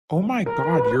Oh my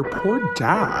God, your poor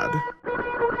dad.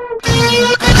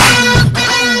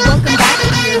 Welcome back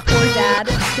to Your Poor Dad.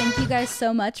 Thank you guys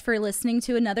so much for listening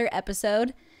to another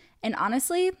episode. And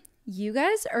honestly, you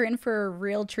guys are in for a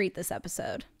real treat this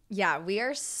episode. Yeah, we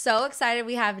are so excited.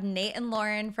 We have Nate and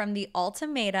Lauren from The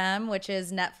Ultimatum, which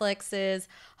is Netflix's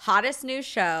hottest new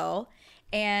show.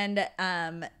 And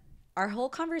our whole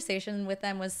conversation with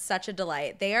them was such a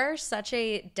delight. They are such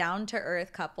a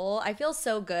down-to-earth couple. I feel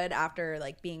so good after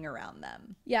being around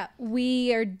them. Yeah,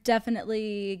 we are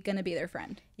definitely going to be their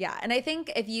friend. Yeah, and I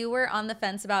think if you were on the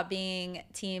fence about being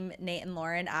team Nate and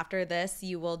Lauren after this,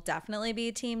 you will definitely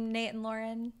be team Nate and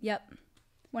Lauren. Yep,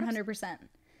 100%.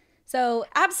 So,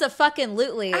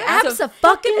 abso-fucking-lutely.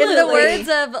 Abso-fucking-lutely. In the words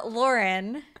of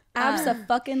Lauren.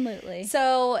 Abso-fucking-lutely.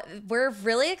 So we're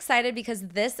really excited because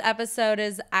this episode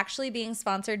is actually being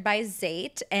sponsored by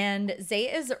Zate, and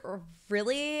Zate is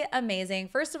really amazing.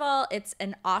 First of all, it's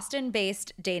an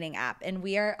Austin-based dating app, and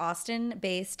we are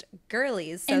Austin-based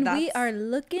girlies. So we are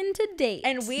looking to date.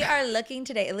 And we are looking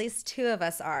to date. At least two of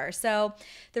us are. So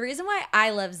the reason why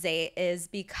I love Zate is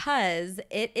because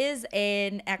it is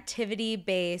an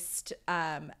activity-based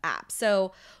app.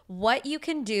 So what you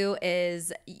can do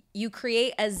is you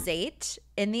create a Zate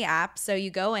in the app. So you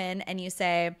go in and you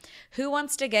say, who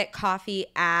wants to get coffee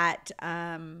at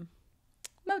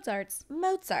Mozart's.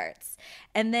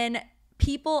 And then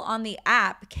people on the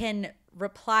app can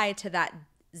reply to that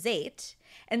Zate.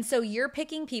 And so you're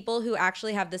picking people who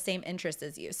actually have the same interests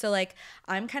as you. So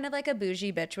I'm kind of like a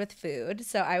bougie bitch with food.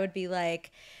 So I would be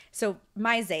so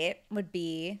my Zate would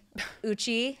be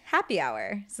Uchi Happy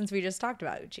Hour, since we just talked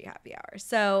about Uchi Happy Hour.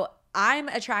 So I'm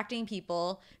attracting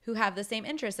people who have the same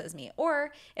interests as me.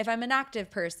 Or if I'm an active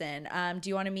person, do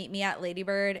you want to meet me at Lady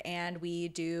Bird and we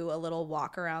do a little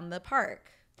walk around the park?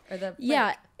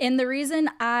 Yeah, and the reason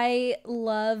I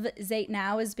love Zate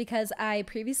now is because I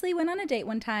previously went on a date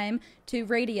one time to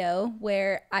Radio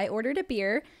where I ordered a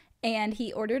beer and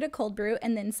he ordered a cold brew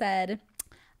and then said,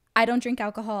 I don't drink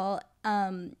alcohol.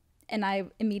 And I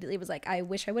immediately was like, I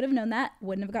wish I would have known that.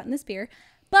 Wouldn't have gotten this beer.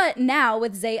 But now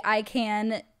with Zate, I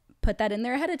can put that in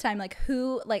there ahead of time.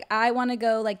 I want to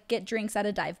go get drinks at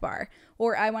a dive bar,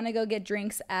 or I want to go get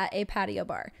drinks at a patio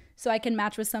bar. So I can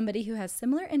match with somebody who has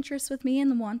similar interests with me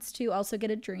and wants to also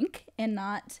get a drink and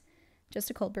not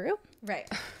just a cold brew. Right.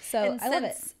 So I love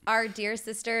it. Our dear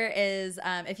sister is,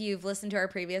 if you've listened to our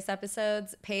previous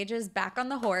episodes, Paige is back on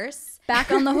the horse.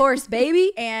 Back on the horse,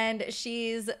 baby. And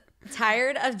she's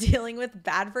tired of dealing with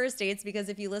bad first dates because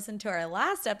if you listen to our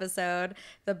last episode,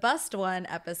 the Bust One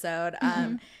episode,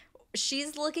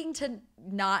 she's looking to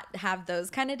not have those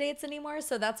kind of dates anymore.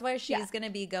 So that's why she's going to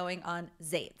be going on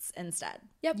Zates instead.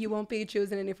 Yep. You won't be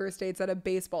choosing any first dates at a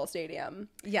baseball stadium.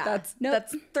 Yeah.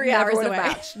 That's 3 hours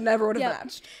away. Never would have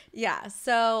matched. Yeah.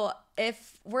 So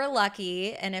if we're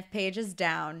lucky and if Paige is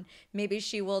down, maybe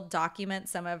she will document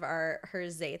some of her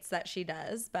Zates that she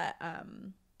does. But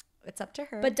it's up to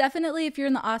her. But definitely if you're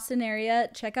in the Austin area,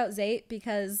 check out Zate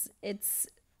because it's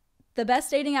the best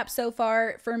dating app so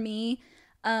far for me.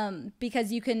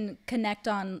 Because you can connect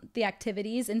on the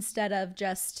activities instead of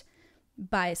just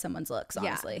by someone's looks,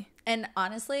 honestly. Yeah. And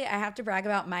honestly, I have to brag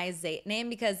about my Zate name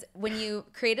because when you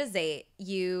create a Zate,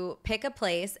 you pick a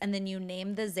place and then you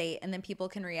name the Zate and then people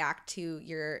can react to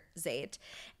your Zate.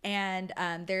 And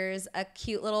there's a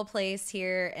cute little place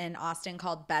here in Austin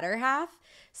called Better Half.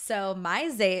 So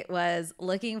my Zate was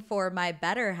looking for my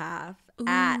better half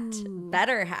at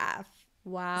Better Half.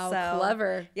 Wow, so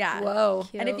clever. Yeah. Whoa.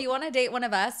 Cute. And if you want to date one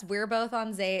of us, we're both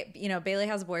on Zate. Bailey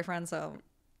has a boyfriend, so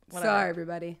whatever. Sorry,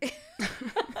 everybody.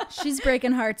 She's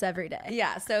breaking hearts every day.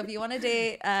 Yeah, so if you want to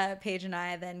date Paige and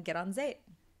I, then get on Zate.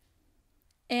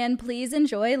 And please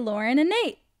enjoy Lauren and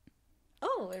Nate.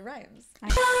 Oh, it rhymes.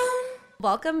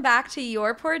 Welcome back to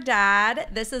Your Poor Dad.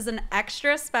 This is an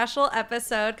extra special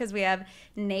episode because we have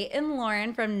Nate and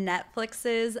Lauren from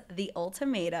Netflix's The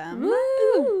Ultimatum.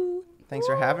 Woo! Thanks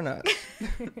for having us.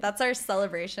 That's our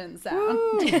celebration sound.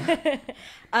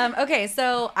 Okay,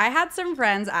 so I had some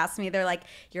friends ask me, they're like,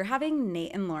 you're having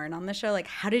Nate and Lauren on the show.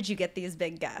 How did you get these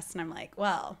big guests? And I'm like,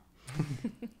 well,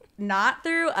 not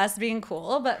through us being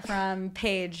cool, but from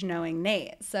Paige knowing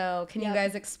Nate. So can you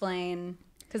guys explain?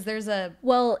 Because there's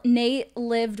Well, Nate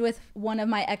lived with one of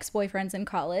my ex-boyfriends in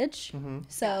college.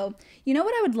 So you know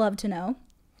what I would love to know?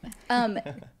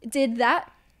 Did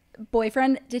that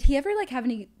boyfriend, did he ever have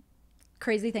any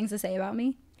crazy things to say about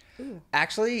me?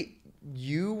 Actually,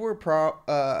 you were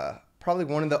probably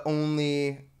one of the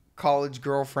only college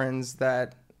girlfriends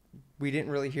that we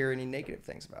didn't really hear any negative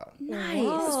things about. Nice.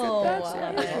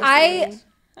 I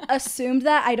assumed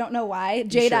that. I don't know why.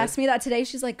 Jade asked me that today.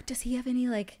 She's like, does he have any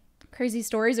crazy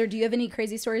stories, or do you have any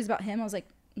crazy stories about him? I was like,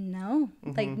 no,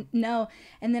 like, no.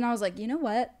 And then I was like, you know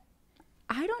what?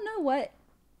 I don't know what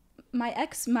my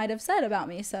ex might have said about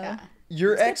me. So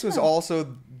Your ex was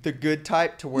also the good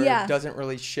type to where Yeah. it doesn't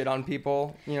really shit on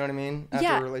people. You know what I mean? After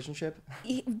Yeah. a relationship.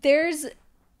 there's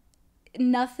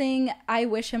nothing. I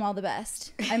wish him all the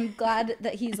best. I'm glad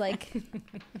that he's like,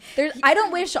 I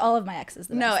don't wish all of my exes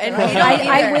the No, best. and but we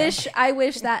don't I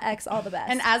wish that ex all the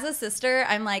best. And as a sister,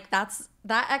 I'm like,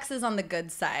 that ex is on the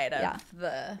good side of Yeah.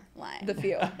 the line. The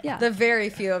few. yeah. The very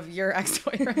few of your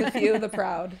ex-boyfriend. The few, the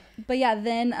proud. But yeah,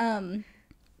 then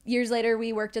years later,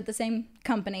 we worked at the same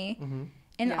company.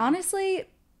 And honestly,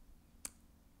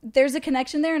 there's a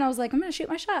connection there. And I was like, I'm going to shoot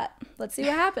my shot. Let's see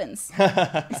what happens.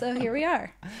 So here we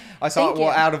are. I saw Thank it. Well,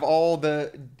 you. out of all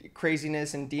the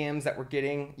craziness and DMs that we're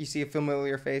getting, you see a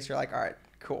familiar face. You're like, all right,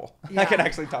 cool. I can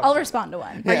actually talk. I'll to respond to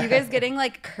one. Are you guys getting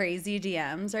like crazy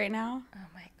DMs right now? Oh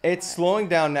my God. It's slowing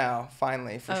down now,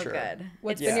 finally, for Oh, sure. good.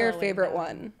 What's Yeah. been your Slowing favorite down.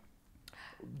 one?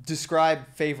 Describe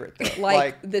favorite though.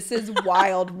 Like, this is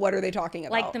wild. What are they talking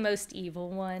about? Like the most evil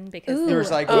one because Ooh.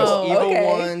 there's like Oh, most evil okay.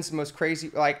 ones, most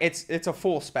crazy. Like it's a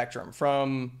full spectrum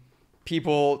from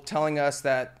people telling us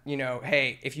that, you know,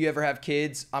 hey, if you ever have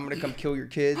kids, I'm gonna come kill your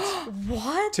kids.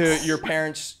 What? To your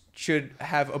parents should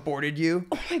have aborted you,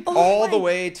 all the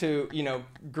way to, you know,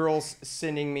 girls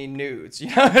sending me nudes. You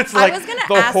know, it's like was gonna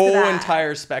the ask whole that.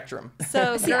 entire spectrum.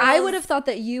 So See, I would have thought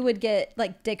that you would get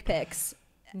like dick pics.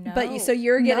 But so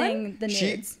you're getting the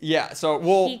nudes.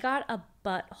 Well, he got a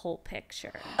butthole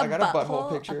picture. I got a butthole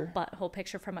butthole? picture. Butthole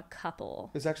picture from a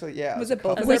couple. It was actually, yeah. Was a it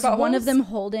both couple. of their Was one of buttholes? them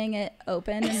holding it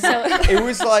open? And So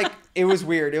It was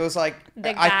weird. It was like,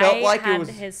 the guy I felt like had it was,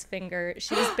 his finger.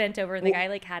 She was bent over, and the guy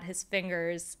like had his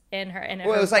fingers in her. And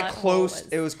well, her it was like butthole close.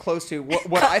 was- It was close to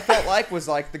what I felt like was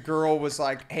like the girl was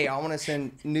like, hey, I want to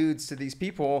send nudes to these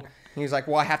people. And he was like,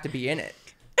 well, I have to be in it.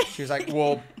 She was like,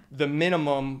 well, the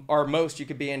minimum or most you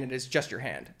could be in it is just your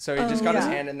hand. So he just got his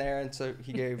hand in there, and so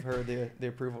he gave her the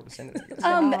approval to send it.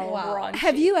 Raunchy.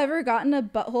 have you ever gotten a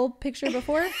butthole picture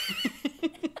before?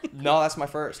 No, that's my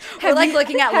first. We're like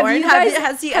looking at have Lauren. you guys-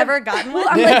 Has he ever gotten one?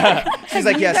 I'm like, She's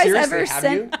like, have yeah, you guys seriously, ever have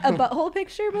sent you? a butthole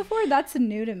picture before? That's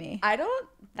new to me. I don't.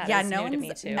 That yeah, is no new to me,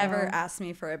 one's too. ever asked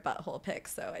me for a butthole pic,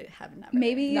 so I have never.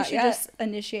 Maybe you Not should yet. just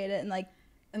initiate it and like.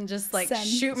 and just like Send.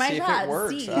 shoot my See if shot. it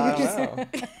works. See. I don't know.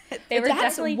 They were That's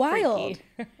definitely wild.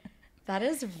 freaky. That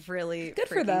is really Good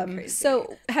for freaking them. Crazy.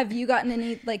 So have you gotten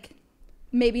any like,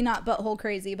 maybe not butthole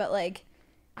crazy, but like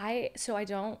I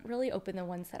don't really open the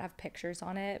ones that have pictures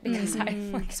on it because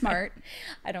I'm like smart?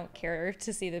 I don't care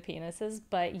to see the penises,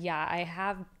 but yeah, I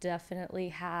have definitely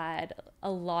had a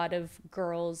lot of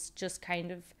girls just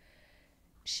kind of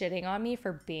shitting on me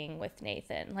for being with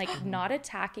Nathan. Like not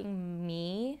attacking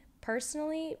me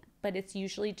personally, but it's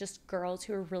usually just girls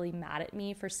who are really mad at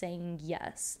me for saying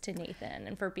yes to Nathan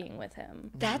and for being with him.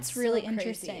 That's really crazy.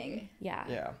 interesting. Yeah.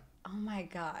 Yeah. oh my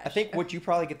gosh. I think what you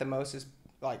probably get the most is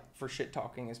like for shit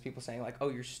talking is people saying like, oh,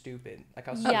 you're stupid. Like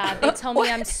how stupid. Yeah, they tell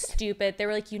me I'm stupid. They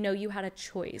were like, you know, you had a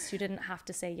choice. You didn't have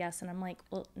to say yes. And I'm like,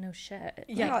 well, no shit.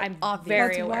 Yeah, like, I'm obvious.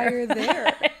 very That's why aware. you're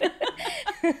there.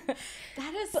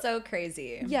 that is so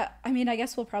crazy. Yeah, I mean, I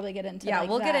guess we'll probably get into Yeah, like,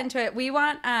 we'll get that. into it. We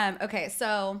want okay,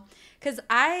 so cuz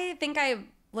I think I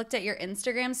looked at your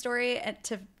Instagram story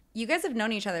you guys have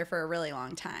known each other for a really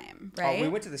long time, right? Oh, we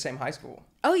went to the same high school.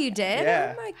 Oh, you did?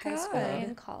 Yeah. Oh my High school god.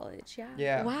 and college, yeah.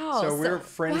 Yeah. Wow, So we so- were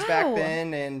friends back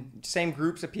then, and same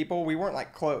groups of people. We weren't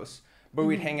like close, but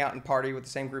we'd hang out and party with the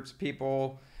same groups of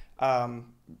people.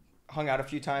 Hung out a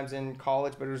few times in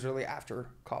college, but it was really after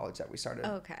college that we started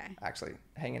Okay. actually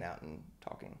hanging out and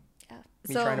talking. Yeah.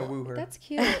 Me So, trying to woo her. That's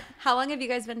cute. How long have you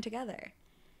guys been together?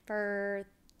 For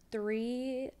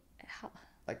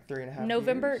Like 3.5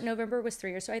 November years. was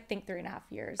 3 years, so I think 3.5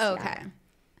 years. Okay. Yeah.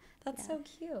 That's so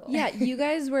cute. Yeah, you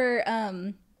guys were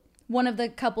one of the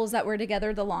couples that were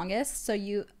together the longest. So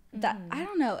I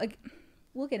don't know. Like,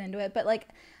 we'll get into it, but like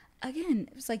again,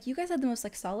 it was like you guys had the most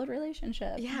like solid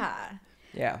relationship. Yeah.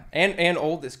 Yeah, and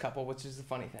oldest couple, which is the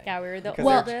funny thing. Yeah, we were the Because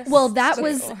Well, they're- oldest. well, that So-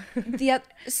 was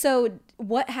so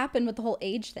what happened with the whole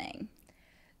age thing?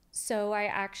 So I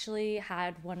actually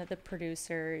had one of the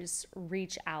producers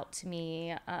reach out to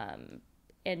me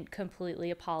and completely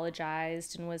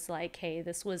apologized and was like, hey,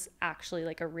 this was actually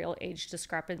like a real age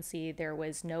discrepancy. There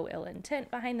was no ill intent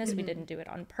behind this. We didn't do it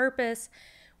on purpose.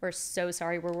 We're so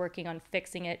sorry. We're working on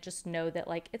fixing it. Just know that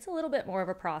like it's a little bit more of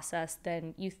a process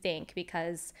than you think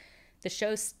because the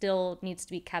show still needs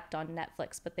to be kept on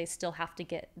Netflix, but they still have to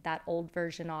get that old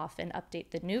version off and update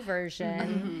the new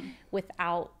version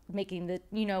without making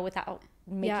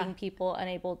people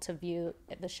unable to view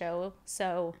the show.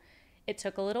 So it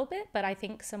took a little bit, but I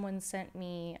think someone sent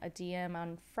me a DM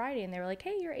on Friday and they were like,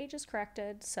 hey, your age is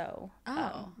corrected. So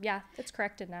yeah, it's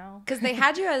corrected now. Because they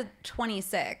had you at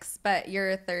 26, but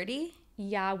you're 30?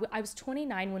 Yeah, I was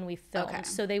 29 when we filmed. Okay.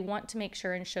 So they want to make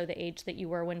sure and show the age that you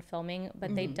were when filming,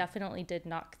 but they definitely did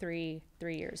knock three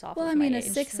years off Well, of I mean, my a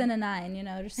age. 6 and a 9, you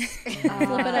know, just flip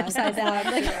it upside down.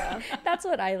 Like, That's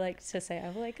what I like to say.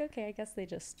 I'm like, okay, I guess they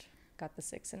just got the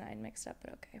 6 and 9 mixed up,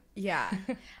 but okay. Yeah.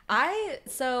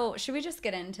 So should we just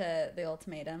get into the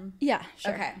ultimatum? yeah,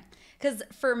 sure. Okay. Because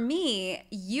for me,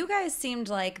 you guys seemed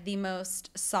like the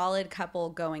most solid couple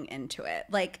going into it.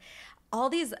 Like all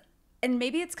these, and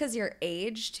maybe it's because your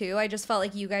age too. I just felt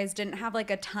like you guys didn't have like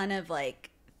a ton of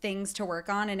like things to work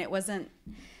on, and it wasn't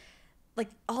like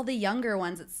all the younger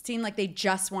ones. It seemed like they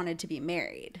just wanted to be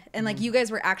married, and like you guys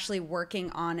were actually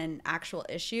working on an actual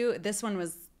issue. This one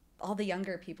was all the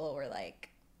younger people were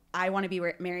like, I want to be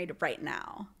married right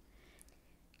now.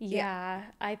 Yeah,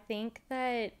 I think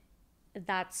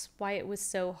that's why it was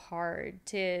so hard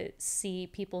to see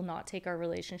people not take our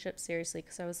relationship seriously,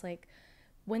 because I was like,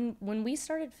 when we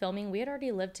started filming, we had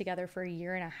already lived together for a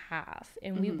year and a half,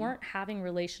 and we weren't having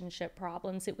relationship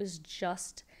problems. It was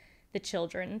just the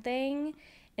children thing.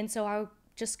 And so I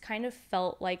just kind of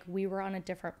felt like we were on a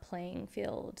different playing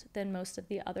field than most of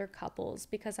the other couples,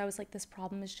 because I was like, this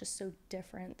problem is just so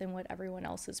different than what everyone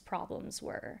else's problems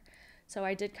were. So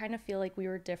I did kind of feel like we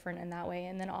were different in that way.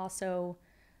 And then also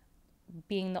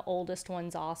being the oldest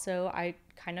ones also, I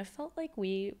kind of felt like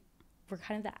we were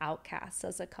kind of the outcasts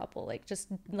as a couple. Like just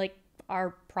like our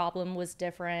problem was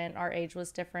different, our age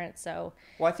was different. So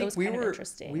Well, I it think was we kind of were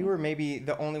interesting. we were maybe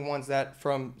the only ones that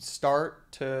from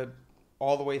start to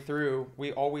all the way through,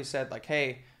 we always said like,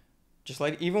 hey, just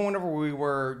like even whenever we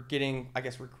were getting, I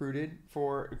guess, recruited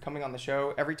for coming on the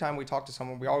show, every time we talked to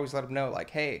someone, we always let them know like,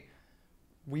 hey,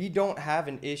 we don't have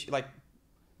an issue like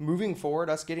moving forward,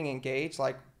 us getting engaged,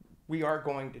 like we are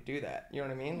going to do that. You know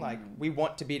what I mean? Like we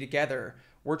want to be together.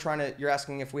 We're trying to, you're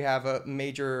asking if we have a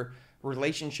major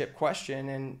relationship question,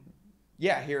 and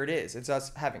yeah, here it is. It's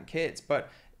us having kids, but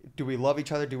do we love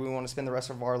each other? Do we want to spend the rest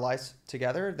of our lives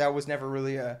together? That was never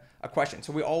really a question.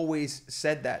 So we always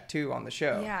said that too on the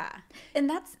show. Yeah. And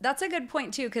that's a good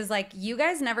point too, because like you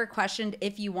guys never questioned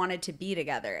if you wanted to be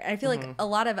together. And I feel like a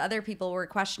lot of other people were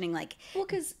questioning like, Well,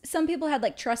 because some people had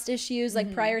like trust issues,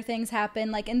 like prior things happen,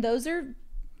 like, and those are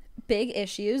big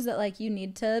issues that like you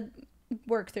need to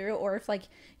work through, or if like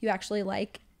you actually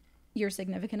like your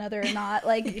significant other or not,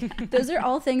 like those are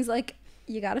all things like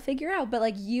you got to figure out. But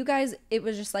like you guys, it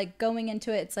was just like going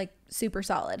into it, it's like super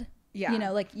solid. Yeah. You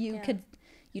know, like you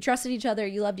trusted each other,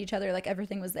 you loved each other, like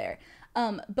everything was there.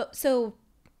 But so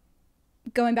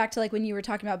going back to like when you were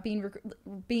talking about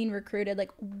being recruited,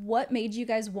 like what made you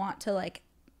guys want to like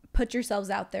put yourselves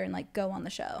out there and like go on the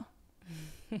show?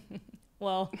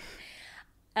 Well,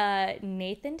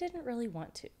 Nathan didn't really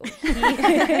want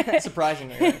to.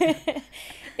 Surprisingly. Right?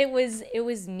 It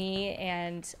was me,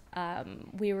 and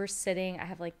we were sitting. I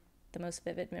have like the most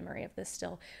vivid memory of this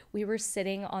still. We were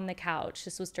sitting on the couch.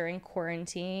 This was during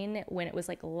quarantine when it was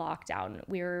like lockdown.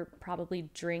 We were probably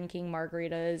drinking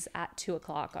margaritas at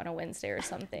 2:00 on a Wednesday or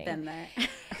something. been there.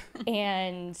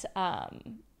 And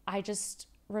I just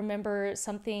remember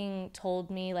something told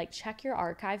me like, check your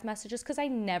archive messages, because I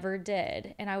never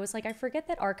did. And I was like, I forget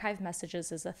that archive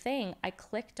messages is a thing. I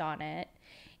clicked on it,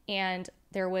 and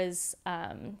there was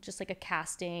just like a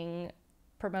casting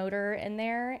promoter in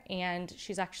there, and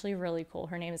she's actually really cool.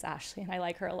 Her name is Ashley, and I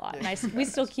like her a lot, and we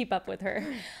still keep up with her.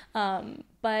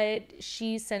 But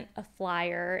she sent a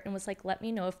flyer and was like, let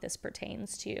me know if this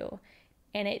pertains to you.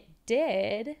 And it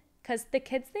did, because the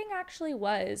kids thing actually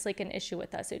was like an issue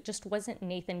with us. It just wasn't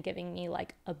Nathan giving me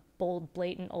like a bold,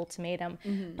 blatant ultimatum.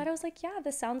 But I was like, yeah,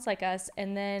 this sounds like us.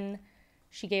 And then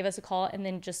she gave us a call, and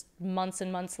then just months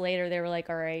and months later, they were like,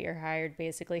 all right, you're hired.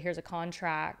 Basically, here's a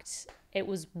contract. It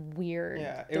was weird.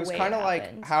 Yeah, it was kind of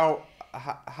like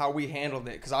how we handled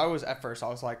it. Because at first I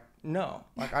was like, no,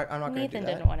 like I'm not going to do that. Nathan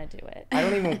didn't want to do it. I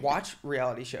don't even watch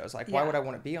reality shows. Like, why would I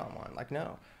want to be on one? Like,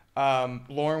 no.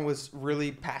 Lauren was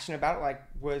really passionate about it, like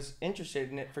was interested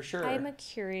in it for sure. I'm a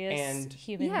curious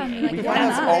human yeah, being. like, We yeah, kind of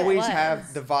that's what it always was.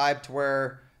 have the vibe to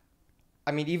where,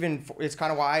 I mean, it's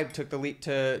kind of why I took the leap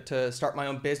to start my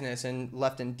own business and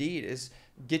left Indeed, is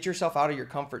get yourself out of your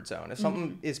comfort zone. If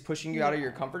something is pushing you out of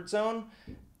your comfort zone,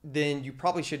 then you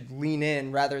probably should lean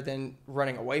in rather than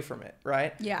running away from it,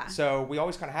 right? Yeah. So we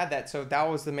always kind of had that. So that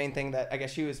was the main thing that I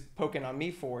guess she was poking on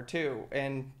me for too.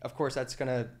 And of course that's going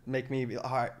to make me be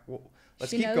all right, well,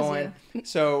 let's She keep knows going.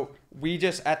 So we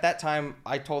just, at that time,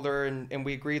 I told her and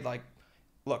we agreed, like,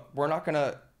 look, we're not going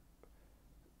to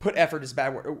put effort is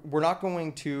bad. We're not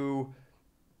going to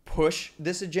push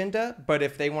this agenda, but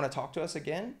if they want to talk to us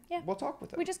again, Yeah. we'll talk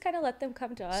with them. We just kind of let them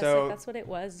come to us. So- Like, that's what it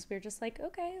was. We were just like,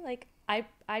 okay, like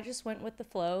I just went with the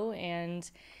flow, and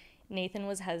Nathan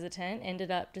was hesitant,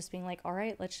 ended up just being like, all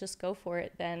right, let's just go for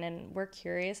it then. And we're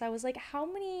curious. I was like, how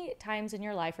many times in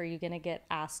your life are you going to get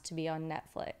asked to be on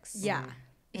Netflix? Yeah.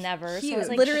 Never. So I Huge. was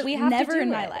like, Literally we have never to do in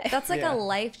my it. life. That's like Yeah. a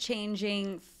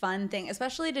life-changing, fun thing,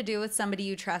 especially to do with somebody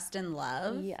you trust and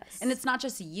love. Yes. And it's not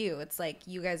just you. It's like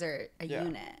you guys are a Yeah.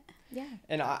 unit. Yeah.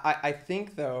 And I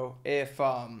think though, if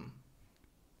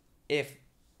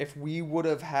we would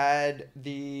have had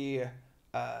the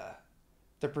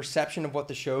perception of what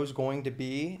the show's going to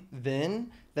be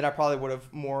then I probably would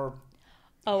have more.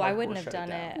 Oh, I hardcore wouldn't have shut done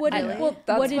down. it. What I- did- Well,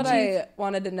 that's What what, did you- I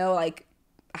wanted to know. Like,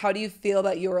 how do you feel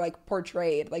that you were like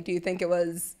portrayed? Like, do you think it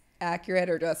was accurate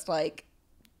or just like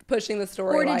pushing the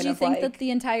storyline? Or did you of, think like, that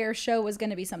the entire show was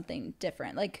going to be something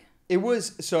different? Like, It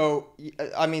was so.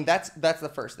 I mean, that's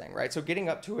the first thing, right? So getting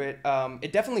up to it,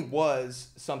 it definitely was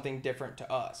something different to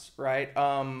us, right?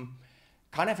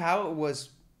 Kind of how it was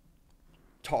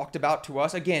talked about to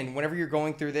us. Again, whenever you're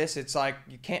going through this, it's like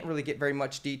you can't really get very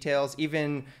much details.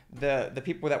 Even the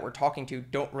people that we're talking to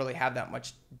don't really have that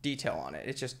much detail on it.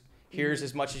 It's just here's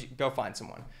as much as you go find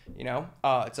someone. You know,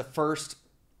 it's a first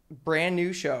brand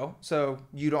new show, so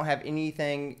you don't have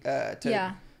anything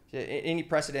any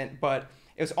precedent, but.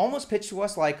 It was almost pitched to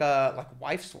us like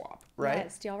wife swap, right?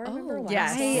 Yes. Do y'all remember Oh, Wife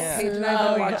yes. Swap? Yeah. Paige and I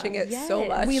have been watching it so Yes.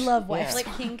 much. we love wife Yeah.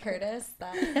 Like King Curtis.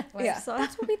 That Yeah. so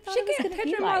That's what we thought She it was can't going to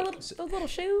picture be my like. those little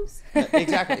shoes.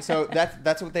 Exactly. So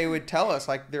that's what they would tell us.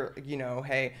 Like they're,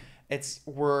 hey,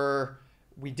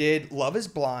 we did Love Is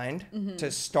Blind to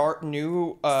start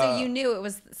new. so you knew it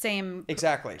was the same.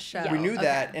 Exactly. show. We knew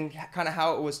that, Okay. and kind of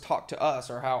how it was talked to us,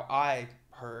 or how I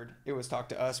heard it was talked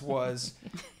to us was,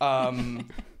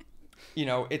 we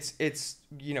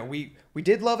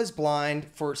did Love Is Blind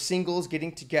for singles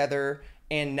getting together,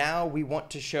 and now we want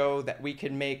to show that we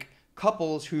can make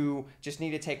couples who just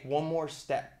need to take one more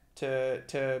step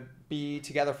to be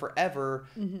together forever,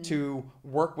 to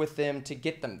work with them to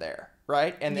get them there,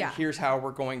 right? And then Yeah. here's how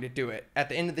we're going to do it. At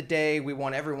the end of the day, we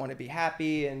want everyone to be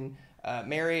happy and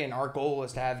marry, and our goal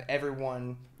is to have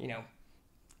everyone,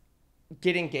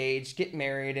 get engaged, get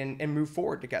married, and move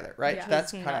forward together, right? Yeah.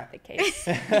 That's That's kind not of the case.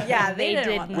 Yeah, They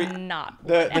didn't did want that. not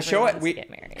the want show. everyone to get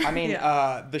married. I mean,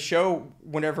 the show.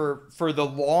 Whenever for the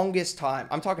longest time,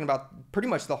 I'm talking about pretty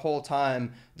much the whole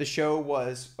time. The show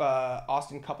was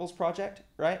Austin Couples Project,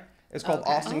 right? It's called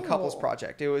Okay. Austin Couples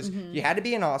Project. It was you had to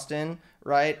be in Austin,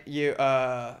 right? You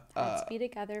Let's be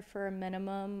together for a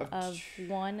minimum of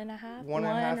one and a half, one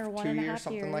and a half, or one 2 and a years, half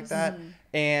something like years. that.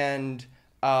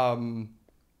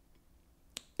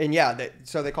 And yeah,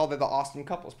 so they called it the Austin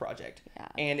Couples Project. Yeah.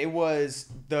 And it was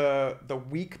the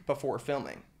week before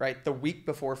filming, right? The week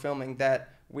before filming that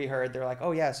we heard they're like,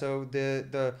 oh yeah, so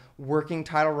the working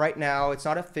title right now, it's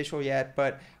not official yet,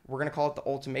 but we're gonna call it the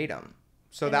Ultimatum.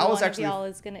 So And that was one actually of y'all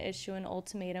is going to issue an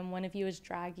ultimatum. One of you is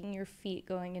dragging your feet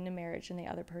going into marriage, and the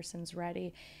other person's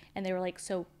ready. And they were like,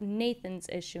 so Nathan's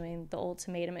issuing the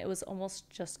ultimatum. It was almost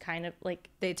just kind of like,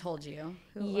 They told you.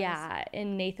 Who it was? yeah.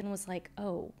 And Nathan was like,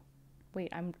 oh,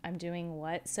 wait, I'm doing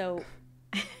what? So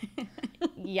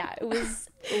yeah, it was.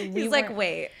 He's like,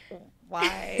 wait,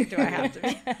 why do I have to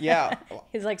be? yeah.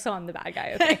 He's like, so I'm the bad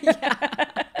guy. Okay.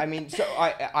 I mean, so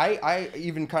I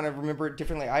even kind of remember it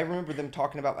differently. I remember them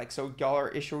talking about like, so y'all are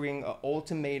issuing an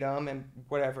ultimatum and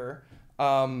whatever.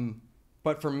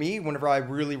 But for me, whenever I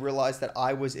really realized that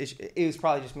I was, it was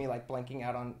probably just me like blanking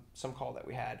out on some call that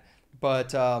we had.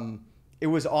 But it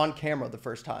was on camera the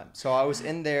first time. So I was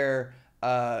in there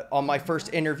on my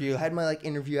first interview. I had my like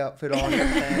interview outfit on and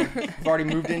everything. I've already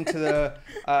moved into the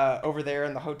over there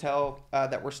in the hotel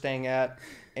that we're staying at.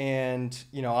 And,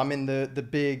 I'm in the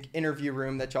big interview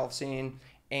room that y'all have seen.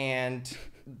 And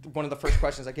one of the first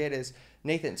questions I get is,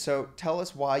 Nathan, so tell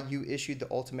us why you issued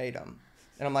the ultimatum.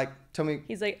 And I'm like, tell me.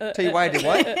 He's like, tell you why I did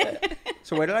what?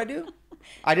 So what did I do?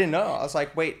 I didn't know. I was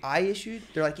like, wait, I issued?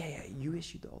 They're like, yeah, you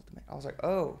issued the ultimatum. I was like,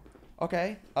 oh,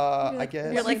 okay. I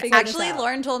guess. You're like, figure this actually, out.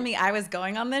 Lauren told me I was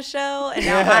going on this show, and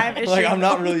now I'm issuing. like, I'm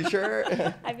not really sure.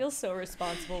 I feel so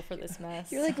responsible for this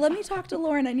mess. You're like, let me talk to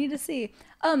Lauren. I need to see.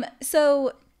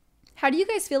 So how do you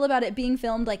guys feel about it being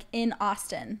filmed like in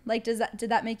Austin? Like, did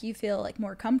that make you feel like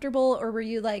more comfortable, or were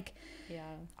you like, yeah.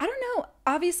 I don't know.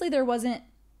 Obviously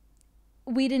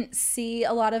we didn't see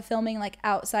a lot of filming like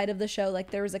outside of the show.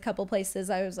 Like there was a couple places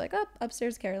I was like,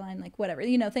 upstairs Caroline, like whatever,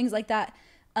 things like that.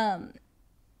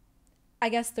 I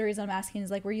guess the reason I'm asking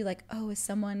is like, were you like, oh, is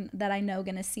someone that I know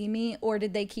gonna see me, or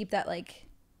did they keep that like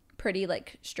pretty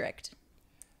like strict,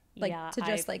 like Yeah, to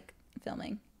just like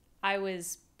filming? I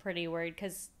was pretty worried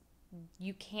because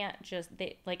you can't just,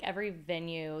 like every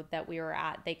venue that we were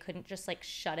at, they couldn't just like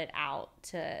shut it out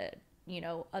to, you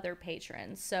know, other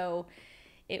patrons. So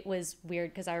it was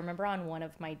weird because I remember on one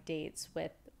of my dates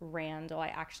with Randall, I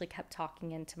actually kept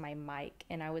talking into my mic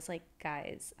and I was like,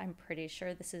 guys, I'm pretty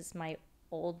sure this is my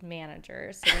old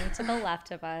manager sitting to the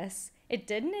left of us. It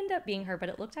didn't end up being her, but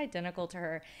it looked identical to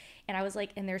her. And I was like,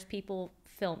 and there's people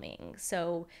filming.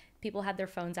 So people had their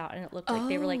phones out and it looked like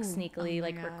they were like sneakily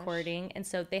like recording. And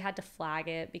so they had to flag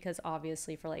it because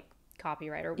obviously for like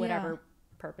copyright or whatever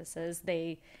purposes,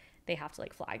 they have to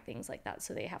like flag things like that.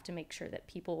 So they have to make sure that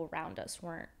people around us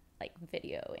weren't like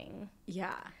videoing.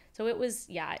 Yeah. So it was,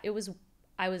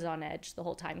 I was on edge the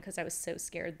whole time because I was so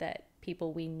scared that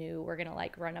people we knew were going to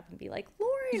like run up and be like,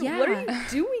 Lauren, what are you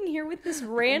doing here with this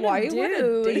random Why dude? you want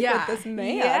to date Yeah. with this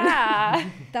man? Yeah.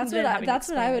 That's Then having to what I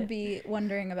explain would it. be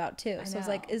wondering about too. So it's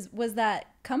like, know. was that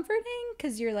comforting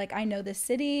because you're like, I know this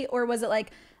city, or was it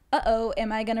like,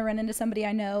 am I gonna run into somebody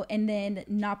I know and then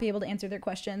not be able to answer their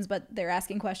questions, but they're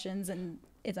asking questions and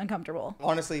it's uncomfortable?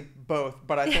 Honestly, both.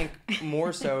 But I think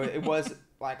more so it was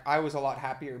like I was a lot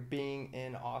happier being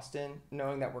in Austin,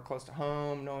 knowing that we're close to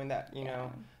home, knowing that, you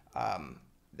know,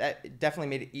 that definitely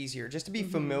made it easier just to be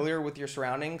familiar with your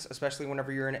surroundings, especially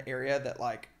whenever you're in an area that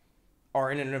like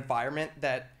are in an environment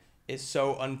that is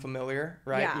so unfamiliar,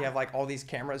 right? Yeah. You have like all these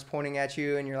cameras pointing at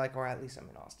you and you're like, or at least I'm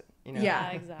in Austin, you know? Yeah.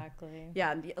 Exactly.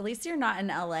 Yeah, at least you're not in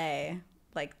LA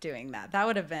like doing that. That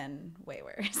would have been way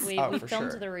worse. We for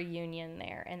filmed sure. the reunion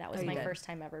there, and that was you my did? first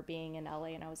time ever being in LA,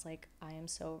 and I was like, I am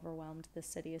so overwhelmed. This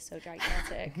city is so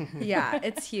gigantic. Yeah,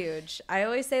 it's huge. I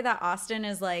always say that Austin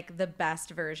is like the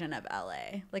best version of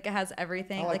LA. Like it has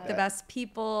everything, I like like the that. best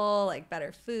people, like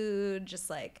better food, just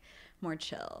like more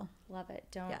chill. Love it.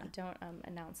 Don't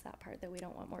announce that part that we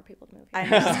don't want more people to move I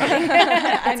here. know.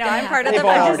 I know. I'm part of the They've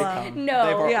already problem. come. No.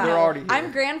 They're already here.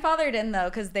 I'm grandfathered in though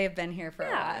because they've been here for a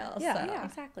Yeah, while. yeah, so.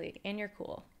 exactly. And you're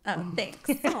cool. Oh, thanks.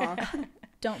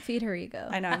 Don't feed her ego.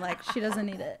 I know. I'm like, She doesn't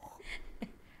need it.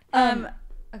 okay,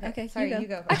 Okay, sorry, you you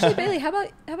go. go. Actually, Bailey, how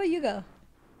about you go?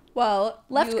 Well,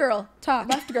 Left you- girl, talk.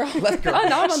 Left girl. Left girl. Oh,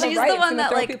 now I'm on She's the right. the It's one gonna that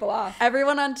throw like people off.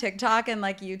 everyone on TikTok and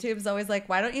like YouTube's always like,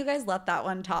 why don't you guys let that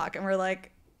one talk? And we're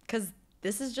like, because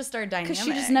this is just our dynamic.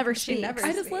 she just never speaks. never I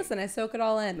just speaks. listen. I soak it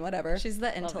all in. Whatever. She's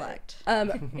the intellect.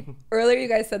 Earlier you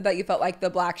guys said that you felt like the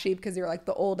black sheep because you were like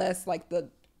the oldest, like the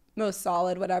most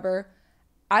solid, whatever.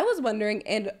 I was wondering,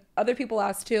 and other people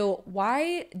asked too,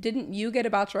 why didn't you get a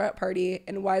bachelorette party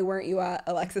and why weren't you at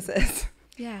Alexis's?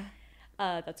 Yeah.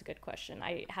 That's a good question.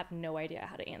 I have no idea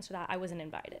how to answer that. I wasn't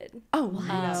invited. Oh,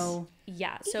 no.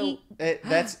 Yeah. So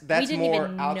That's didn't more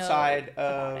even know outside about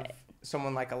of it.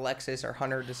 someone like Alexis or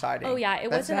Hunter deciding. Oh yeah, it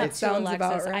That's- wasn't up it's- to sounds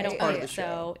about Alexis. I right. don't Part of think the so.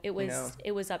 show, It was you know?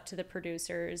 it was up to the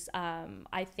producers.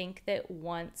 I think that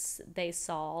once they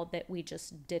saw that we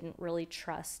just didn't really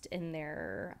trust in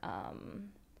their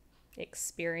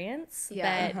experience,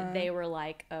 Yeah. that they were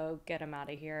like, "Oh, get him out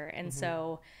of here." And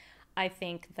so, I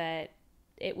think that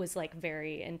it was like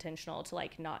very intentional to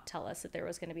like not tell us that there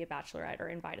was going to be a bachelorette or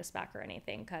invite us back or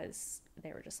anything, because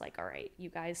they were just like, all right, you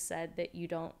guys said that you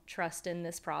don't trust in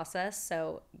this process,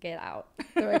 so get out.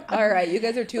 They're like, all right, you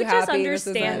guys are too Which happy. is This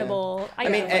isn't- understandable. I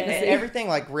mean, get and it. everything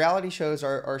like reality shows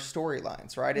are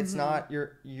storylines, right? It's not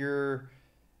you're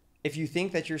if you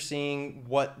think that you're seeing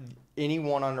what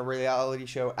anyone on a reality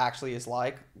show actually is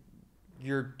like,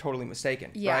 you're totally mistaken,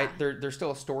 Yeah. right? There's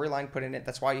still a storyline put in it.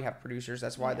 That's why you have producers.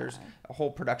 That's why there's a whole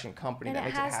production company And that it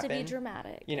makes has it to happen. be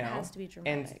dramatic. You know, It has to be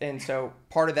dramatic. And so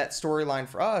part of that storyline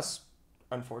for us,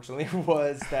 unfortunately,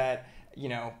 was that, you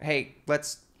know, hey,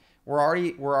 we're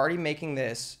already making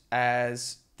this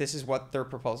as this is what their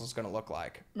proposal is going to look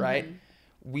like, right?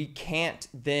 We can't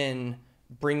then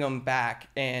bring them back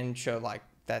and show like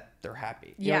that they're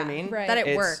happy. You know what I mean? right. That it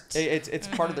It's- worked. It's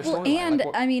part of their Well, storyline. and Like,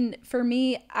 what- I mean, for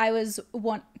me, I was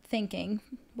thinking,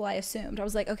 well, I assumed, I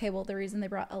was like, okay, well, the reason they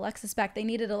brought Alexis back, they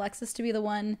needed Alexis to be the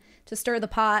one to stir the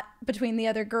pot between the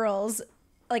other girls,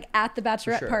 like at the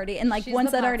bachelorette sure. party. And like She's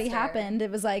once the that pot already stirrer. happened,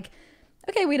 it was like,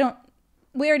 okay, we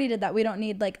already did that. We don't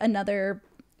need like another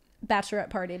bachelorette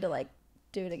party to like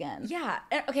do it again. Yeah.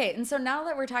 Okay. And so now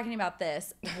that we're talking about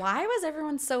this, why was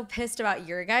everyone so pissed about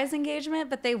your guys' engagement,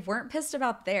 but they weren't pissed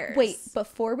about theirs? Wait,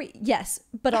 yes,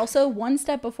 but also one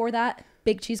step before that,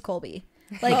 Big Cheese Colby.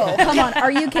 Like, come on, are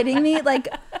you kidding me? Like,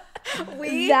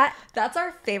 that's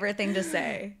our favorite thing to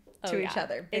say to each yeah.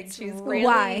 other. Big It's cheese. really-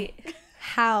 why?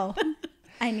 How?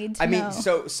 I need to I mean, know.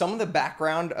 so some of the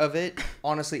background of it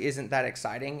honestly isn't that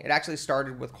exciting. It actually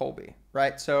started with Colby,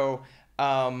 right? So,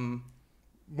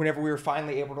 whenever we were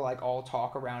finally able to like all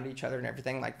talk around each other and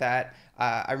everything like that,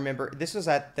 I remember this was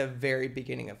at the very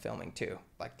beginning of filming too,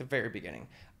 like the very beginning.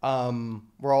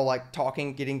 We're all like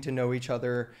talking, getting to know each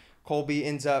other. Colby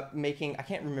ends up making, I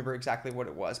can't remember exactly what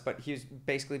it was, but he was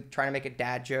basically trying to make a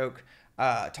dad joke,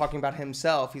 talking about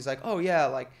himself. He's like, oh yeah,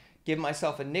 like give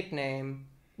myself a nickname,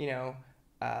 you know,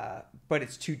 but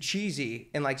it's too cheesy,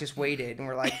 and like just waited. And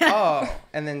we're like, oh.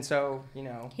 And then so, you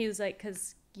know. He was like,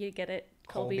 because you get it,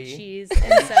 Colby Colby. cheese.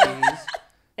 And so, Cheese.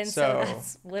 and so So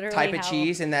that's literally type of how,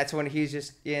 cheese, and that's when he's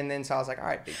just, and then so I was like, all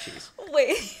right, big cheese.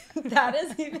 Wait, that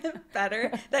is even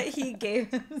better that he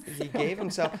gave himself. He gave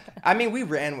himself. I mean, we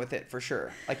ran with it for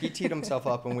sure. Like he teed himself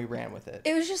up, and we ran with it.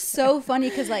 It was just so funny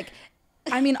because, like,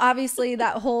 I mean, obviously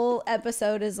that whole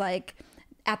episode is like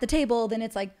at the table, then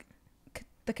it's like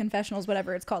the confessionals,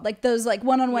 whatever it's called, like those like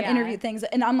one-on-one Yeah. interview things.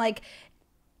 And I'm like,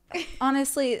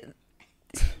 honestly,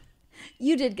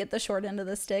 you did get the short end of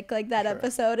the stick, like that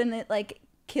episode, and it like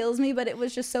kills me, but it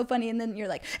was just so funny. And then you're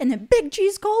like, and then Big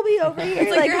Cheese Colby over here.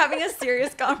 It's like you're having a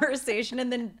serious conversation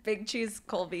and then Big Cheese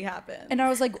Colby happens. And I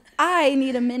was like, I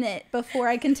need a minute before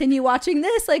I continue watching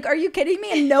this. Like, are you kidding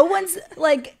me? And no one's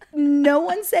saying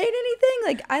anything.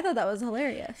 Like, I thought that was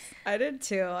hilarious. I did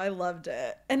too. I loved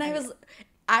it. And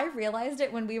I realized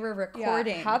it when we were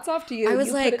recording. Yeah, hats off to you. I was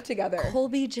you like, put it together.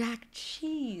 Colby Jack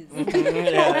cheese. Yeah,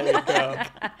 there you go.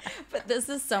 But this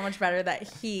is so much better that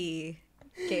he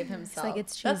gave himself. like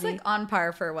it's That's cheesy. like on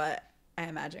par for what I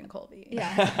imagine Colby.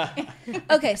 Yeah.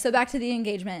 Okay, so back to the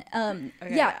engagement. Okay,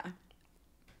 yeah.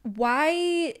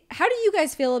 How do you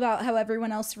guys feel about how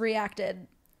everyone else reacted?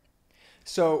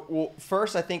 So, well,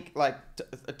 first, I think like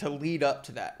to lead up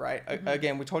to that, right?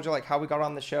 Again, we told you like how we got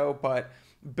on the show, but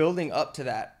building up to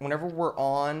that, whenever we're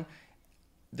on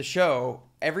the show,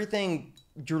 everything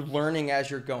you're learning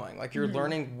as you're going. Like you're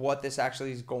learning what this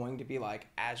actually is going to be like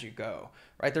as you go,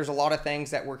 right? There's a lot of things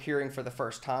that we're hearing for the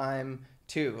first time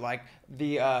too, like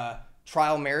the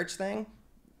trial marriage thing.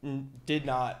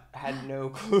 Had no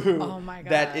clue Oh my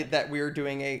God. that we were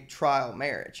doing a trial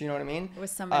marriage. You know what I mean? With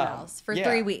someone else for yeah.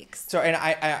 3 weeks. So, and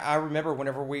I remember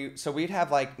whenever we'd have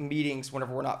like meetings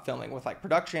whenever we're not filming with like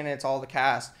production, and it's all the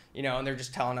cast, you know, and they're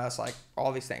just telling us like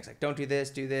all these things, like don't do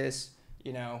this,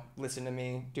 you know, listen to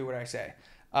me, do what I say.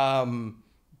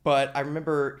 But I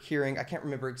remember hearing, I can't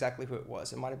remember exactly who it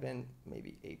was. It might have been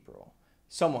maybe April.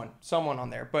 Someone on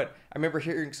there. But I remember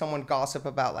hearing someone gossip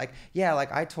about like, yeah,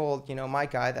 like I told, you know, my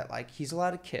guy that like he's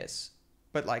allowed to kiss,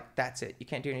 but like that's it. You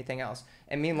can't do anything else.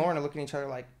 And me and Lauren are looking at each other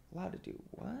like, allowed to do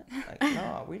what? Like,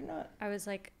 no, we're not. I was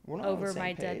like, We're not on the over same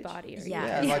my dead page. body. Or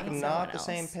Yeah. Like Someone not the else.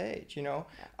 same page, you know?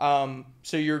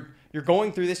 So you're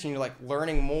going through this and you're like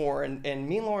learning more, and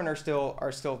me and Lauren are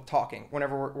still talking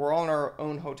whenever we're all in our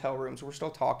own hotel rooms. We're still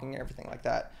talking and everything like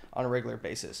that on a regular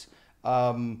basis.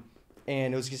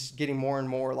 And it was just getting more and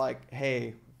more like,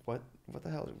 hey, what the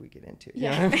hell did we get into? You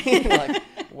know what I mean? Like,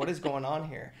 what is going on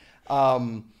here?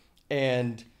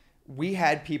 And we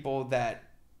had people that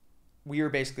we were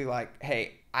basically like,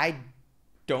 hey, I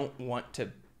don't want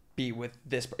to be with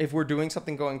this. If we're doing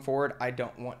something going forward, I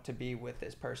don't want to be with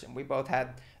this person. We both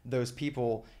had those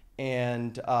people.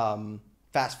 And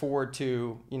fast forward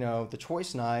to, you know, the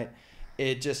choice night,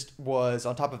 it just was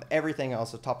on top of everything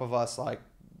else, on top of us like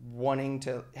wanting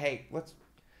to, hey,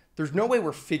 there's no way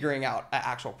we're figuring out an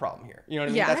actual problem here. You know what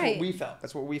I mean? Yeah, That's right.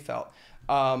 what we felt.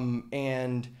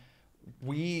 And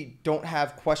we don't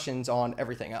have questions on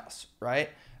everything else, right?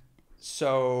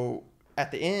 So at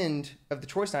the end of the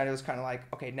choice night, it was kind of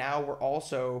like, okay, now we're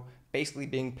also basically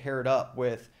being paired up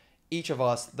with each of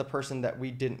us, the person that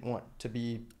we didn't want to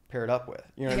be paired up with.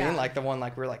 You know what I mean? Like the one,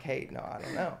 like we're like, hey, no, I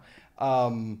don't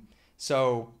know.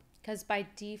 So Because by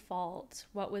default,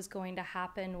 what was going to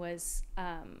happen was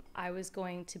I was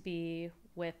going to be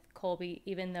with Colby,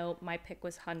 even though my pick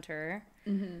was Hunter.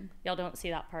 Mm-hmm. Y'all don't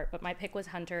see that part, but my pick was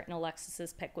Hunter and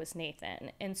Alexis's pick was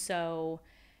Nathan. And so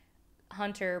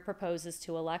Hunter proposes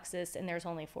to Alexis, and there's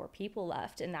only 4 people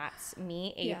left, and that's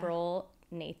me, April,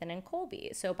 Nathan, and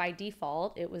Colby. So by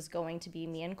default, it was going to be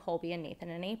me and Colby and Nathan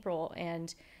and April.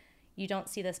 And you don't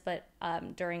see this, but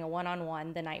during a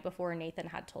one-on-one the night before, Nathan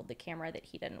had told the camera that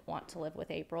he didn't want to live with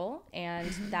April.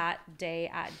 And that day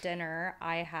at dinner,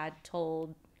 I had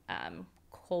told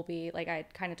Colby, like I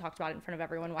kind of talked about it in front of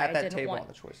everyone, why at I that didn't table want. on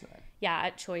the choice night. Yeah,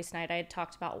 at choice night, I had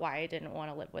talked about why I didn't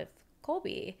want to live with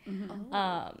Colby.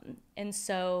 And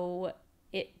so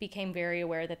it became very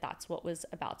aware that that's what was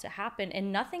about to happen,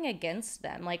 and nothing against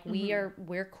them. Like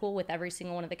we're cool with every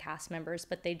single one of the cast members,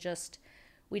 but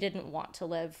we didn't want to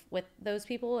live with those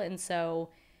people. And so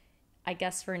I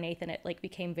guess for Nathan, it like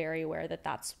became very aware that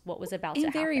that's what was about to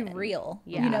And happen. very real.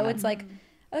 Yeah. You know, it's like,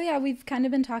 oh yeah, we've kind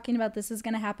of been talking about this is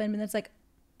going to happen. But it's like,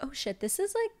 oh shit, this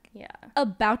is like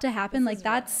about to happen. Like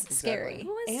that's scary. It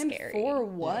was And scary. for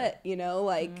what? You know,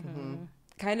 like,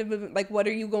 kind of like, what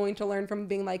are you going to learn from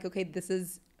being like, okay, this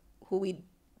is who we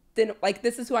didn't like,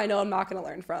 this is who I know I'm not going to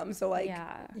learn from. So like,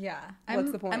 Yeah.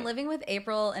 What's the point? I'm living with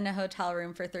April in a hotel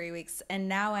room for 3 weeks, and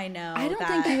now I know I don't that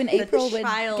think you and the April would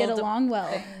child- get along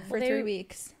well for They- 3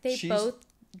 weeks. They She's- both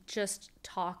just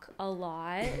talk a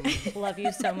lot. Love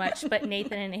you so much. But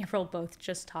Nathan and April both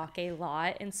just talk a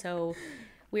lot. And so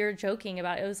we were joking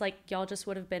about it. It was like y'all just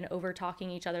would have been over talking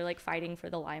each other, like fighting for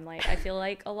the limelight, I feel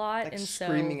like a lot. Like and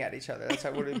screaming so at each other. That's how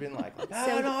it would have been like,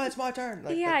 no, it's my turn.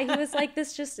 Like, yeah, he was like,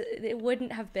 this just, it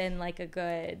wouldn't have been like a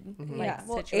good like, yeah.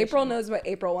 Well, situation. April knows what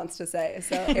April wants to say.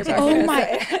 So April's Oh gonna my-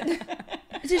 say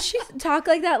it. Did she talk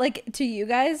like that, like to you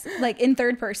guys, like in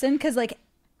third person? Because like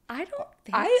I don't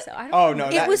think so. I don't Oh no,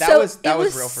 it that, was that so was that it was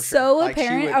was real for sure. so Like, she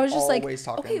apparent. would I was just like, always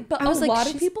talking. okay, but A I was like, lot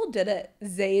of she's- people did it.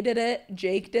 Zay did it.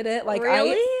 Jake did it. Like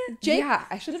Really? Jake- yeah,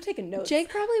 I should have taken notes. Jake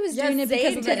probably was Yeah, doing it Zay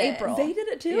because of did it. April. Zay did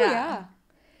it too. Yeah. Yeah.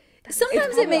 Sometimes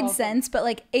It's it made probably sense, but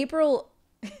like April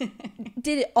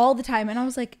did it all the time, and I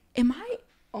was like, am I?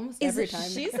 Almost Is every it- time.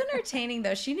 She's entertaining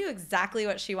though. She knew exactly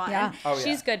what she wanted. Yeah. Oh, yeah.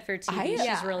 She's good for TV.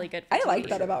 I- She's really good for I TV. like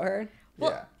that about her.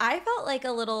 Well, Yeah. I felt like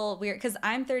a little weird because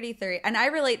I'm 33 and I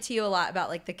relate to you a lot about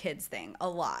like the kids thing a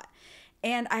lot.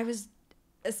 And I was,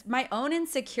 my own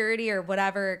insecurity or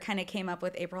whatever kind of came up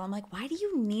with April. I'm like, why do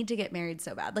you need to get married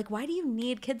so bad? Like, why do you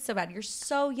need kids so bad? You're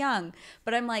so young.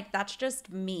 But I'm like, that's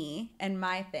just me and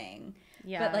my thing.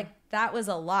 Yeah. But like, that was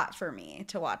a lot for me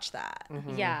to watch that.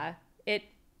 Yeah.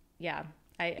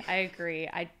 I agree.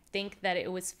 I think that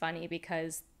it was funny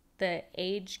because the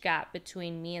age gap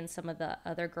between me and some of the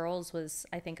other girls was,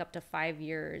 I think, up to 5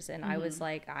 years. And I was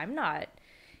like, I'm not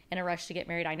in a rush to get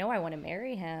married. I know I want to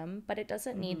marry him, but it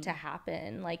doesn't need to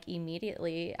happen like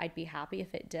immediately. I'd be happy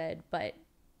if it did. But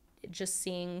just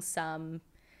seeing some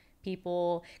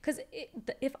people, because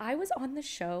if I was on the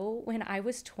show when I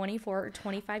was 24 or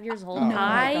 25 years old,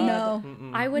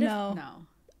 I would have, No.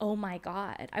 oh my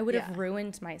God, I would have Yeah.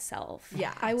 ruined myself.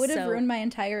 Yeah. I would have So- ruined my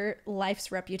entire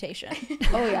life's reputation.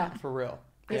 Oh yeah. For real.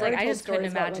 He's Yeah. like, I told just couldn't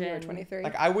stories about when you were imagine. 23.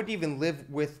 Like I wouldn't even live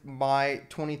with my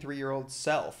 23-year-old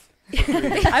self.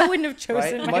 I wouldn't have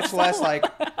chosen Right? Much less like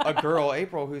a girl,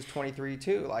 April, who's 23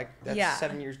 too. Like that's Yeah.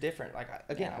 7 years different. Like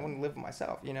I wouldn't live with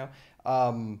myself, you know.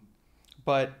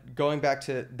 But going back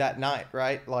to that night,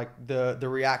 right? Like the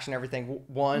reaction, everything.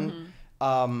 One,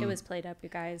 It was played up, you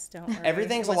guys. Don't worry.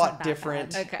 everything's It a wasn't lot that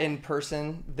different bad. Okay. in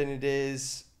person than it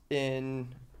is in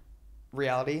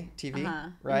reality TV,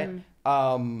 right?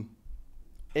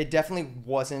 It definitely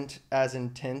wasn't as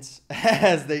intense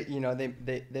as they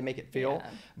make it feel. Yeah.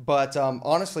 But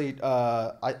honestly,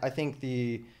 I think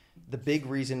the big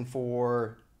reason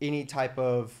for any type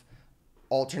of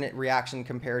alternate reaction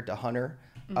compared to Hunter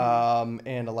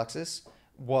and Alexis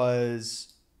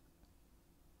was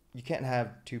you can't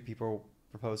have two people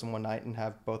propose in one night and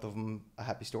have both of them a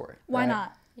happy story. Why right?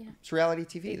 not? It's reality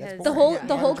TV. That's Because- The boring. whole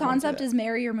the Why whole would you wanna do concept that? is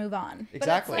marry or move on.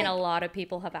 Exactly. And a lot of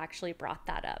people have actually brought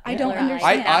that up. I don't They're like,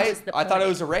 understand. that I was the thought it point.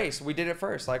 was a race. We did it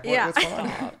first. Like, Yeah. what's going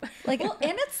on? Like, Well,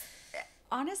 and it's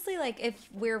honestly like if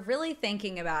we're really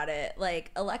thinking about it,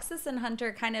 like Alexis and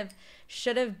Hunter kind of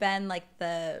should have been like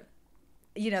there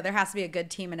has to be a good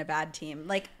team and a bad team.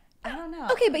 Like, I don't know.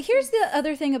 okay, but here's the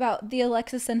other thing about the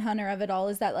Alexis and Hunter of it all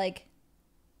is that like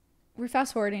we're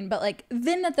fast forwarding, but like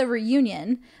then at the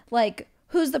reunion, like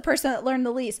who's the person that learned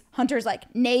the least? Hunter's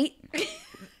like, Nate.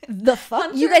 The fuck?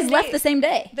 Hunter You guys and left Nate. the same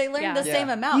day. They learned Yeah. the same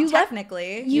Yeah. amount You left-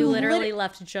 technically. You You literally lit-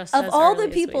 left just Of as all the early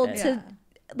as we people did. to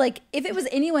like if it was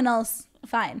anyone else,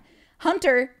 fine.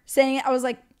 Hunter saying it, I was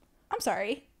like, I'm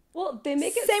sorry. Well, they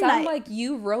make it Same sound night. like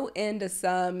you wrote into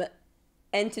some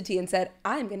entity and said,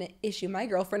 I'm going to issue my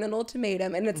girlfriend an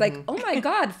ultimatum. And it's like, oh my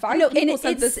God, five No, and people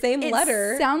sent the it's- same it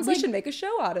letter. sounds we like- should make a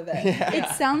show out of it. It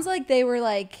sounds like they were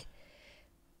like,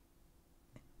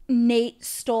 Nate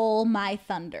stole my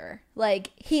thunder.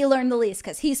 Like he learned the least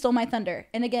because he stole my thunder.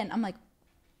 And again, I'm like,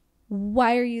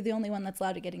 why are you the only one that's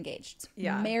allowed to get engaged?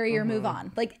 Yeah. Marry or move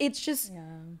on. Like it's just Yeah.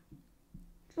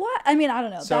 what? I mean, I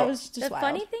don't know. So- that was just The wild.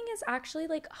 funny thing is actually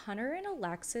like Hunter and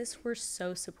Alexis were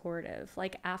so supportive.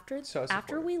 Like after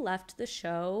supportive. we left the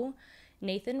show,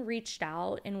 Nathan reached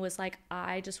out and was like,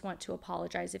 I just want to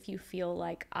apologize if you feel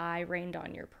like I rained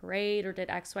on your parade or did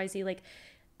XYZ. Like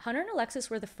Hunter and Alexis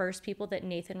were the first people that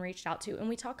Nathan reached out to. And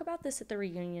we talk about this at the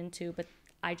reunion too, but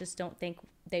I just don't think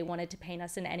they wanted to paint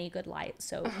us in any good light.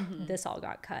 So this all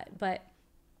got cut. But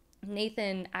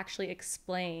Nathan actually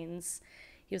explains,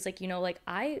 he was like, like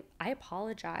I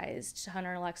apologized to Hunter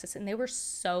and Alexis and they were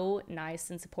so nice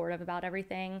and supportive about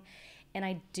everything. And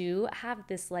I do have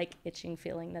this like itching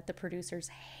feeling that the producers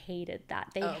hated that.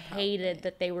 They hated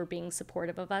that they were being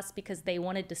supportive of us because they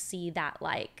wanted to see that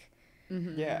like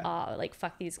Yeah. Like,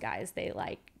 fuck these guys. They,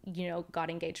 like, you know, got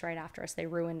engaged right after us. They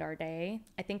ruined our day.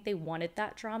 I think they wanted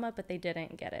that drama, but they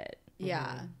didn't get it.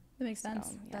 Yeah. That makes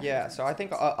sense. Yeah, so I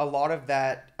think a lot of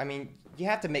that, I mean, you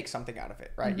have to make something out of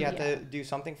it, right? You have to do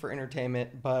something for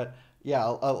entertainment. But yeah,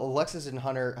 Alexis and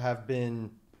Hunter have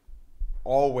been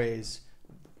always,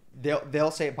 they'll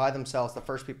say it by themselves, the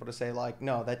first people to say, like,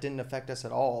 no, that didn't affect us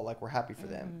at all. Like, we're happy for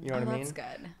them. You know what I mean? That's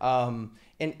good.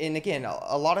 And again,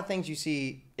 a lot of things you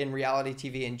see in reality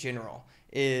TV in general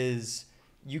is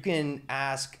you can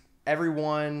ask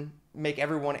everyone, make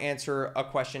everyone answer a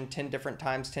question 10 different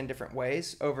times, 10 different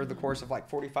ways over the course of like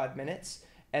 45 minutes,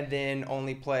 and then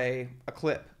only play a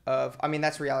clip of, I mean,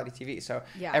 that's reality TV. So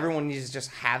Yeah. everyone needs to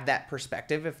just have that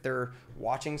perspective if they're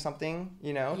watching something,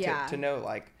 you know, to know,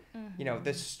 like, you know,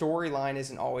 the storyline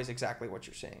isn't always exactly what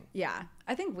you're seeing. Yeah.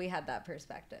 I think we had that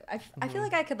perspective. I feel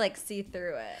like I could like see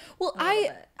through it. Well, a little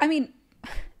bit. I mean,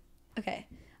 okay.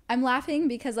 I'm laughing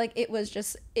because like it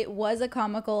was a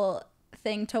comical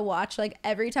thing to watch. Like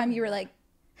every time you were like,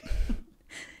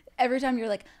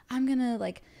 I'm gonna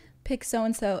like pick so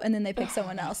and so, and then they pick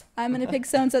someone else. I'm gonna pick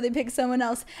so and so, they pick someone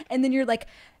else, and then you're like,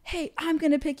 hey, I'm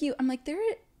gonna pick you. I'm like, there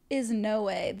is no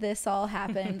way this all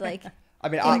happened. Like, I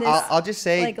mean, in this, I'll just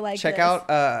say, like check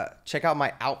this. check out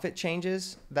my outfit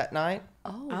changes that night.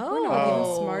 Oh, we're not even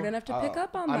Oh. smart enough to pick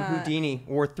up on I'm that. Houdini.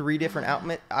 Wore 3 different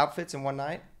outfits in one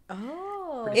night.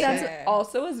 Oh. Pretty sick. That's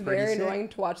also was very Pretty sick. annoying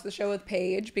to watch the show with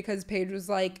Paige because Paige was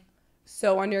like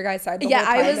so on your guys' side the yeah,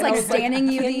 whole time. I was and like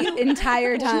standing you the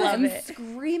entire She was time.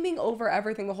 screaming over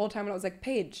everything the whole time, and I was like,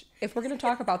 Paige, if we're gonna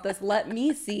talk about this, let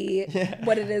me see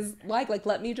what it is like. Like,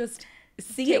 let me just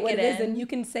see Take it what it it is, in. and you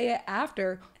can say it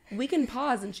after. We can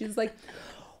pause. And she was like,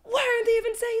 why aren't they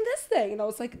even saying this thing? And I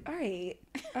was like, all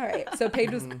right. So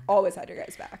Paige was always had your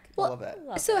guys' back. I love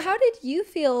that. So how did you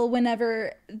feel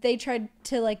whenever they tried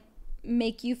to like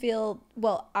make you feel,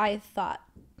 well, I thought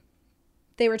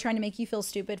they were trying to make you feel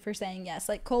stupid for saying yes.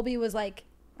 Like Colby was like,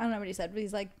 I don't know what he said, but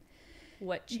he's like,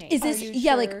 What changed? is this, you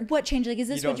yeah, sure? like what changed? Like, is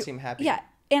this You don't what seem happy. Yeah.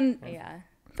 And Yeah.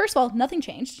 first of all, nothing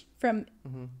changed from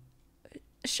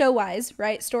show wise,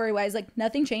 right? Story wise, like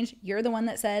nothing changed. You're the one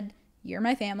that said, you're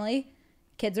my family,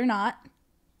 kids are not.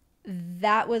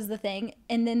 That was the thing.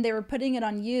 And then they were putting it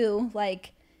on you,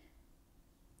 like,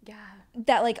 Yeah.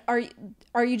 that like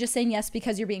are you just saying yes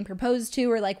because you're being proposed to,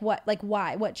 or like what, like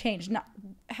why, what changed? Not,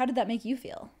 how did that make you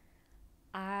feel?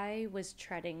 I was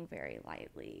treading very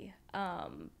lightly.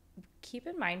 Keep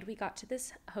in mind, we got to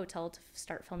this hotel to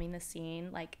start filming the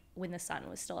scene like when the sun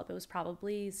was still up. It was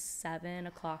probably 7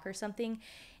 o'clock or something,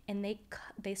 and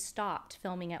they stopped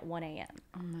filming at 1 a.m.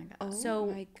 Oh my god. So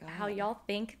my God. how y'all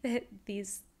think that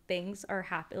these things are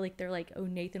happening? Like they're like, oh,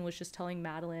 Nathan was just telling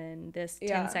Madeline this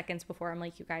 10 seconds before. I'm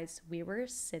like, you guys, we were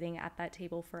sitting at that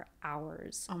table for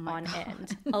hours on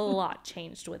end. A lot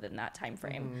changed within that time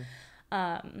frame.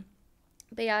 But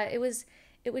yeah, it was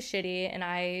shitty, and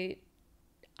I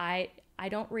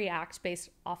don't react based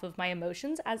off of my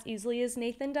emotions as easily as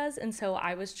Nathan does, and so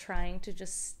I was trying to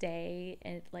just stay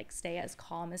as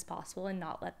calm as possible and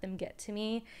not let them get to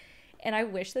me. And I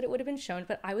wish that it would have been shown,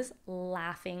 but I was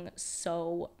laughing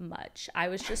so much. I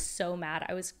was just so mad.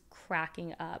 I was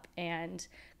cracking up and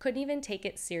couldn't even take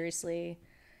it seriously.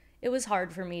 It was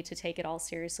hard for me to take it all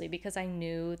seriously because I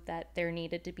knew that there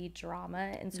needed to be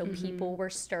drama, and so people were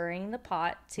stirring the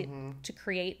pot to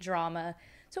create drama.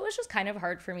 So it was just kind of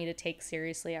hard for me to take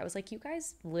seriously. I was like, you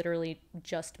guys literally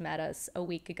just met us a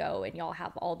week ago and y'all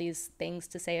have all these things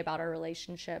to say about our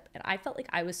relationship. And I felt like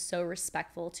I was so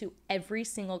respectful to every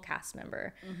single cast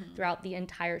member throughout the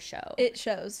entire show. It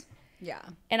shows. Yeah.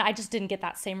 And I just didn't get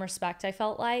that same respect, I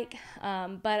felt like.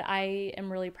 But I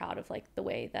am really proud of like the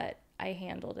way that I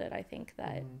handled it. I think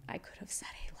that I could have said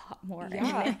a lot more.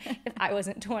 Yeah. I mean, if I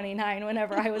wasn't 29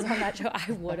 whenever I was on that show,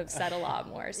 I would have said a lot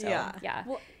more. So yeah,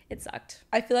 Well, it sucked.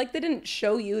 I feel like they didn't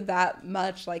show you that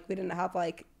much. Like we didn't have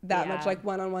like that much Yeah. like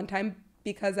one-on-one time,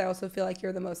 because I also feel like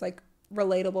you're the most like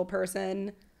relatable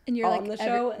person And you're on like the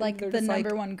show. and like they're the just,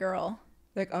 number one girl.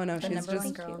 Like, oh no, The she's number one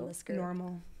just girl in this group.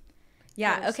 normal.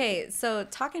 Yeah. Okay. So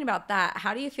talking about that,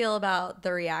 how do you feel about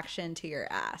the reaction to your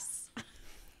ass?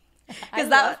 I Because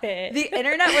love it. the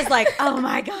internet was like, "Oh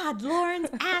my God, Lauren's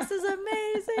ass is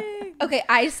amazing." Okay,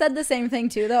 I said the same thing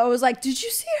too though. I was like, did you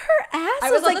see her ass?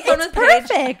 I was on the like, phone it's with Paige.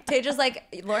 perfect. Paige was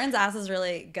like, "Lauren's ass is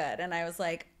really good," and I was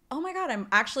like, "Oh my God, I'm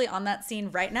actually on that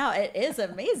scene right now. It is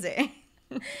amazing."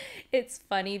 It's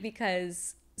funny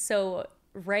because so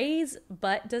Ray's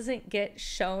butt doesn't get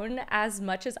shown as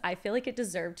much as I feel like it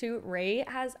deserved to.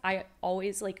 I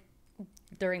always like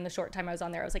during the short time I was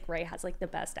on there, I was like, Ray has like the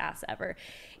best ass ever.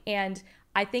 And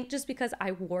I think just because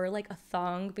I wore like a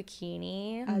thong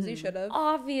bikini, As you should have.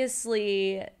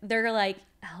 obviously they're like,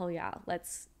 hell yeah,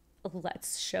 let's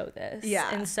show this. Yeah.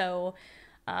 And so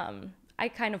I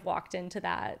kind of walked into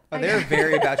that. Oh, they were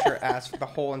very about your ass the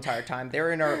whole entire time. They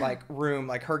were in our like room,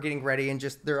 like her getting ready, and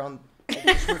just they're on like,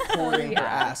 just recording her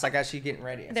ass, like as she's getting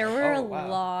ready. It's There like, were oh, a wow.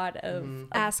 lot of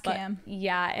Ass but- cam.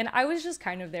 Yeah, and I was just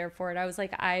kind of there for it. I was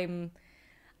like, I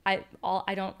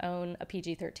don't own a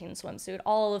PG-13 swimsuit.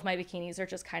 All of my bikinis are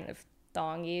just kind of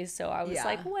thongy, so I was Yeah.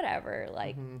 like, whatever.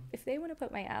 Like, if they want to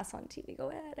put my ass on TV, go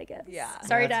ahead, I guess. Yeah.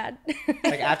 Sorry, Yeah, Dad.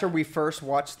 Like after we first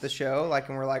watched the show, like,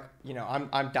 and we're like, you know,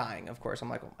 I'm dying, of course. I'm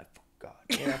like, oh my God,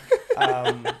 you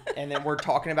know. And then we're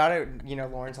talking about it. You know,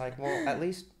 Lauren's like, well, at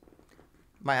least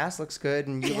my ass looks good,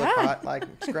 and you look hot. Like,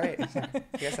 it's great. It's like,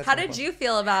 I guess that's How my did point. you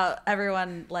feel about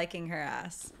everyone liking her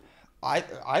ass?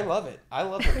 I love it. I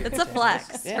love it. It's a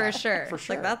flex for sure. For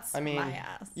sure. Like, that's I mean, my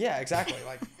ass. Yeah, exactly.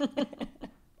 Like,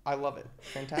 I love it.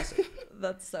 Fantastic.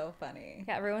 That's so funny.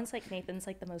 Yeah, everyone's like, Nathan's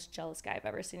like the most jealous guy I've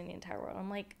ever seen in the entire world. I'm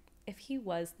like, if he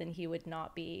was, then he would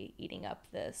not be eating up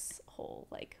this whole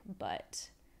like butt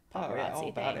paparazzi Oh yeah, all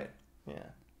about thing. it.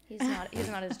 Yeah. He's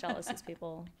not as jealous as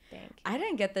people think. I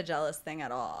didn't get the jealous thing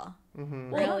at all.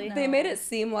 Really? They made it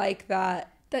seem like that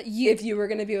you if you were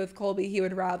going to be with Colby, he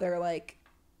would rather like,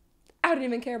 I don't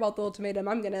even care about the ultimatum.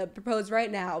 I'm going to propose right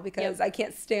now because I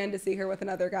can't stand to see her with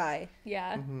another guy.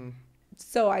 Yeah.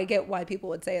 So I get why people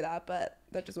would say that, but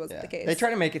that just wasn't Yeah. the case. They try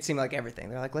to make it seem like everything.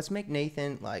 They're like, let's make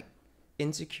Nathan like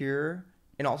insecure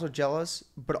and also jealous,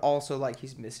 but also like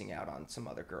he's missing out on some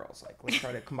other girls. Like, let's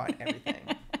try to combine everything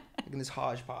like in this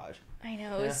hodgepodge. I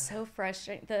know, it was so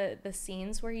frustrating. The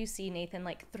scenes where you see Nathan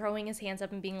like throwing his hands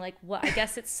up and being like, "What? I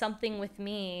guess it's something with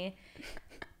me."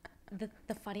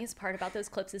 The funniest part about those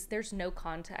clips is there's no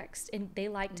context, and they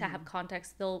like to have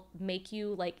context. They'll make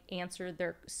you like answer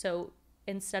their so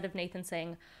instead of Nathan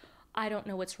saying, "I don't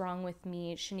know what's wrong with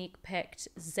me. Shanique picked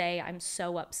Zay. I'm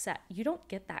so upset." You don't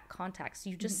get that context.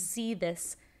 You just see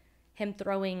this him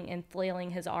throwing and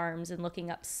flailing his arms and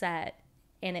looking upset,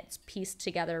 and it's pieced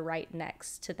together right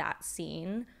next to that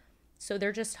scene. So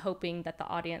they're just hoping that the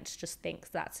audience just thinks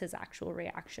that's his actual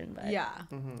reaction, but Yeah.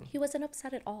 he wasn't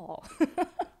upset at all.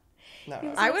 No, He no.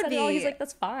 wasn't I would upset at all. He's be- like,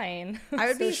 that's fine. I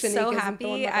would So be Shanique so isn't the one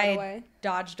happy that got I away?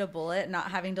 dodged a bullet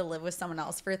not having to live with someone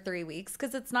else for 3 weeks,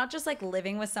 because it's not just like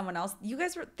living with someone else. You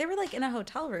guys they were like in a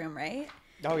hotel room, right?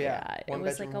 Oh yeah. Yeah, it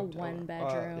was like a One-bedroom hotel. one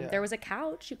bedroom. Yeah. There was a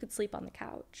couch. You could sleep on the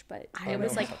couch, but I it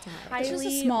was know. like It's highly just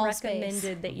a small recommended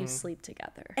space. that you sleep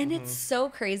together. And it's so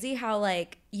crazy how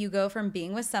like you go from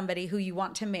being with somebody who you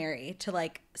want to marry to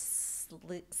like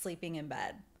sleeping in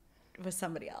bed with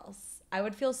somebody else. I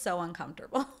would feel so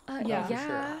uncomfortable. Yeah. for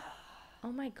sure.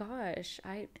 Oh my gosh.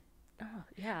 I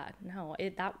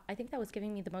think that was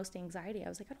giving me the most anxiety. I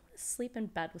was like, I don't want to sleep in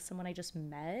bed with someone I just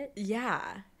met.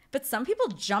 Yeah. But some people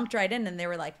jumped right in and they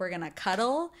were like, we're going to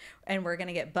cuddle and we're going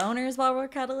to get boners while we're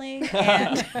cuddling.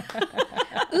 And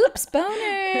Oops, boner.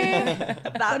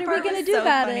 that What are we part gonna was do so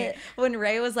about funny. it? When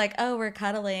Ray was like, oh, we're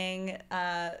cuddling.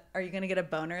 Are you going to get a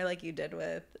boner like you did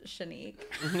with Shanique?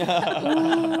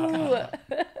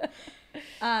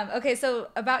 Okay, so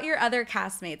about your other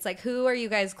castmates, like who are you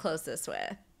guys closest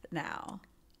with now?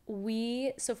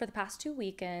 So for the past 2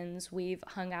 weekends, we've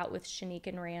hung out with Shanique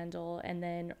and Randall, and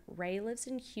then Ray lives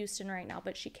in Houston right now,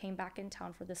 but she came back in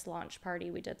town for this launch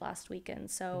party we did last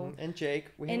weekend. So And Jake.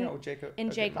 We hang out with Jake. a and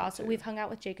good Jake amount, also. too. We've hung out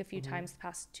with Jake a few times the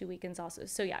past 2 weekends also.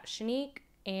 So yeah, Shanique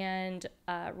and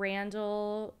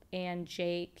Randall and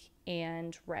Jake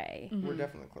and Ray We're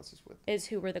definitely closest with. is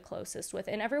who we're the closest with,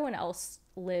 and everyone else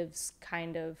lives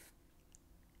kind of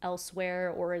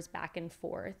elsewhere or is back and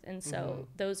forth, and so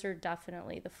those are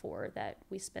definitely the 4 that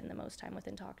we spend the most time with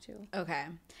and talk to. Okay.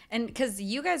 And because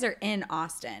you guys are in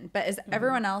Austin, but is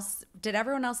everyone else, did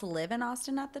everyone else live in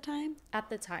Austin at the time?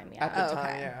 At the time, yeah. At the Oh, time,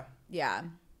 okay. yeah. Yeah.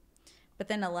 But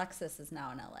then Alexis is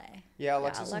now in LA. Yeah,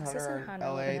 Alexis, Alexis and Hunter and are in Hunter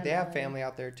LA. live in They have LA. family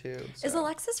out there too. Is so.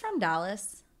 Alexis from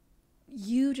Dallas?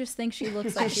 You just think she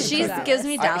looks like she's She from Dallas. gives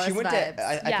me Dallas she went vibes. to.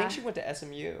 I Yeah. think she went to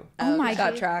SMU. Oh my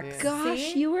That god, tracks. gosh,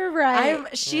 See? you were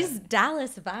right. She's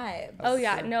Dallas vibes. Oh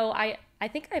yeah, no, I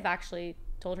think I've actually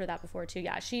told her that before too.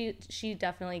 Yeah, she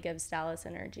definitely gives Dallas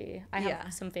energy. I have Yeah.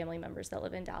 some family members that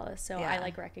live in Dallas, so Yeah. I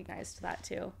like recognized that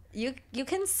too. You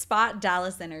can spot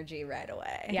Dallas energy right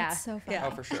away. Yeah. It's so fun. Yeah.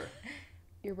 Oh, for sure.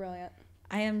 You're brilliant.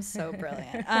 I am so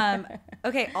brilliant.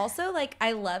 Okay, also like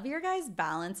I love your guys'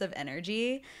 balance of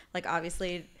energy. Like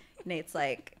obviously Nate's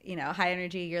like, you know, high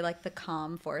energy. You're like the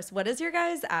calm force. What is your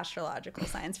guys' astrological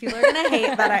signs? People are gonna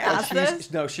hate that I asked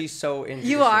this. No, she's so into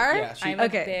You this. are? Yeah, I'm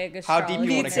Okay. a big How astrology deep you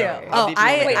Me want to too. go? Oh,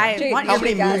 I Jade, want How you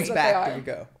many to guess moons what back they do we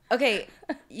go? Okay,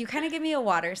 you kind of give me a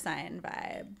water sign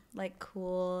vibe, like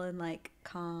cool and like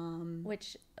calm.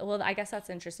 Which, well, I guess that's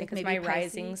interesting Like because maybe my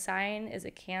rising Pisces? sign is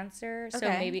a Cancer. So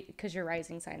Okay. maybe because your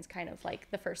rising sign's kind of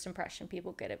like the first impression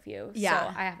people get of you.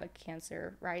 Yeah. So I have a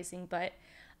Cancer rising, but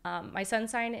my sun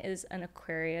sign is an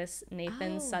Aquarius.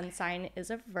 Nathan's sun sign is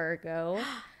a Virgo.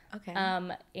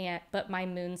 Okay. But my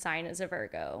moon sign is a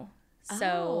Virgo.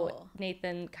 So Oh.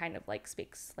 Nathan kind of like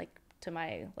speaks like to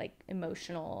my like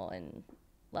emotional and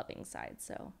loving side.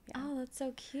 So yeah. Oh, that's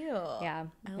so cute. Yeah,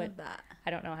 I but love that.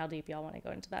 I don't know how deep y'all want to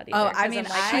go into that Oh, either. I 'cause mean, I'm,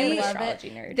 like, kind of an I love astrology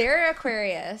it. nerd. They're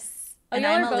Aquarius, and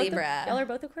y'all I'm are a both Libra. Y'all are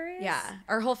both Aquarius? Yeah,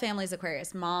 our whole family's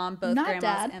Aquarius. Mom, both Not grandmas,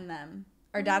 Dad. and them.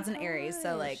 Our dad's an Aries,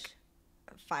 so like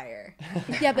fire.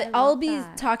 Yeah, but I'll be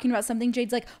talking about something.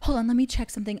 Jade's like, hold on, let me check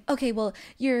something. Okay, well,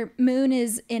 your moon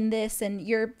is in this and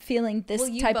you're feeling this Well,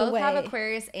 you type of both way. have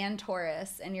Aquarius and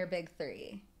Taurus, and your big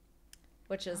three,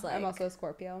 which is like. I'm also a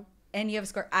Scorpio. And you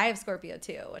have I have Scorpio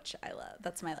too, which I love.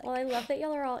 That's my like. Well, I love that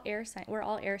y'all are all air signs. We're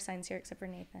all air signs here except for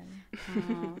Nathan.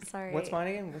 Oh, sorry. What's mine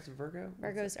again? What's Virgo?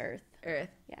 Virgo's Earth. Earth.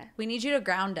 Yeah. We need you to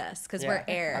ground us because we're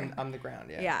air. I'm the ground.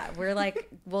 Yeah. Yeah, we're like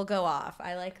we'll go off.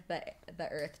 I like the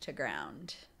Earth to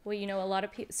ground. Well, you know, a lot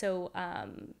of people. So,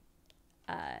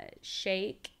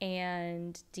 Shake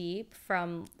and Deep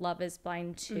from Love Is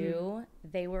Blind 2,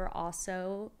 they were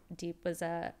also Deep was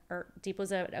a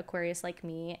Aquarius like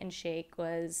me, and Shake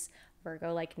was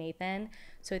Virgo like Nathan.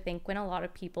 So I think when a lot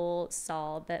of people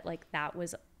saw that like that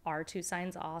was our two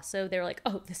signs also, they were like,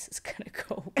 oh, this is gonna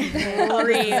go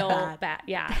real bad.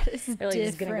 Yeah, they're like, this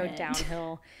is gonna go different.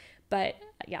 downhill. But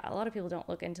yeah, a lot of people don't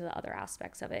look into the other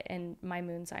aspects of it. And my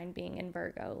moon sign being in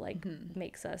Virgo, like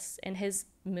makes us, and his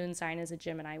moon sign is a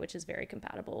Gemini, which is very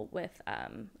compatible with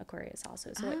Aquarius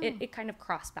also. So it kind of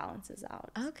cross balances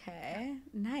out. Okay,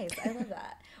 nice. I love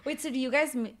that. Wait, so do you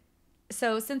guys?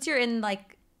 So since you're in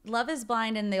like Love Is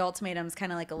Blind and The Ultimatum is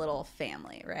kind of like a little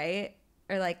family, right?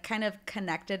 Or like kind of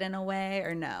connected in a way,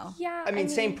 or no? Yeah. I mean,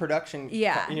 same production.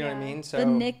 Yeah. You know what I mean? So the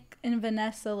Nick and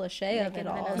Vanessa Lachey of Nick it and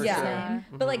all. Vanessa. Yeah.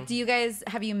 But like, do you guys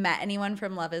have you met anyone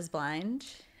from Love Is Blind?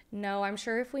 No, I'm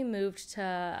sure if we moved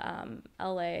to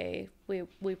LA,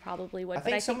 we probably would. I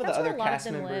think some of the that's where other a lot of cast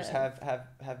them members live.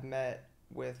 have met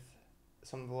with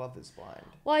some of the Love Is Blind.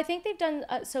 Well, I think they've done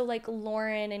so. Like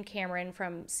Lauren and Cameron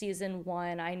from season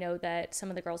 1, I know that some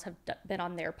of the girls have been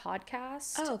on their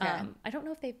podcast. Oh, okay. I don't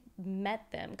know if they've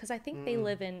met them because I think they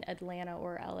live in Atlanta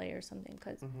or LA or something.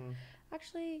 Because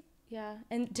actually, yeah.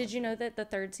 And did you know that the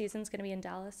 3rd season's going to be in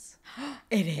Dallas?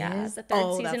 It is. Yeah, the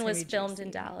 3rd season was filmed in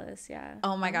Dallas. Yeah.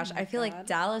 Oh my gosh, I feel like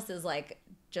Dallas is like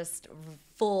just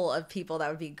full of people that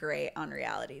would be great on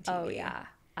reality TV. Oh yeah,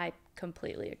 I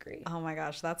completely agree. Oh my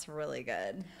gosh, that's really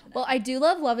good. Well, I do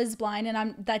love Love Is Blind,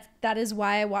 and that is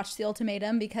why I watched The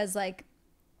Ultimatum, because like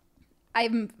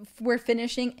we're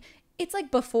finishing. It's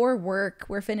like before work,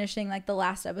 we're finishing like the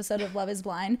last episode of Love Is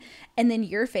Blind, and then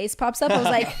your face pops up. I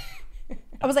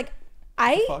was like,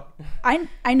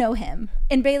 I know him,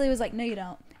 and Bailey was like, no, you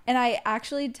don't. And I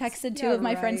actually texted two of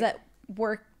my friends that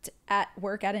worked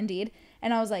at Indeed,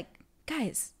 and I was like,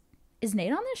 guys, is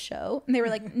Nate on this show? And they were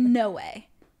like, no way.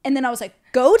 And then I was like,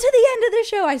 go to the end of the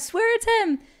show. I swear it's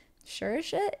him. Sure as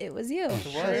shit, it was you.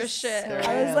 Sure as shit.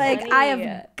 I was like, I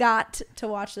have got to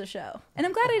watch the show. And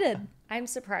I'm glad I did. I'm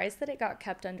surprised that it got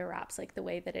kept under wraps like the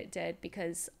way that it did,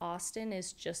 because Austin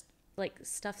is just like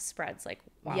stuff spreads like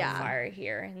wildfire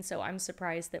here. And so I'm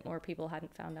surprised that more people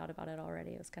hadn't found out about it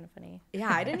already. It was kind of funny.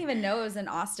 Yeah, I didn't even know it was in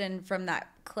Austin from that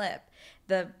clip,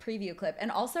 the preview clip.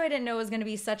 And also I didn't know it was going to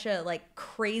be such a like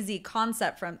crazy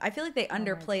concept from, I feel like they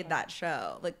underplayed that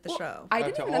show, like the show. I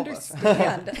didn't even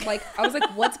understand. Like, I was like,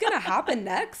 what's going to happen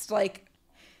next? Like,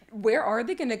 where are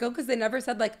they going to go? Because they never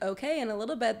said like, okay, in a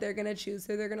little bit, they're going to choose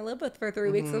who they're going to live with for 3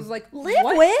 weeks. I was like, Live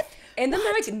what? with? And then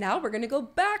they're like, now we're going to go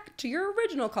back to your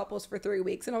original couples for 3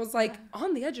 weeks. And I was like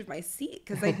on the edge of my seat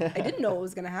because I didn't know what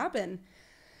was going to happen.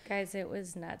 Guys, it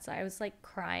was nuts. I was like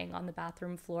crying on the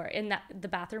bathroom floor, and that the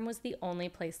bathroom was the only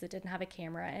place that didn't have a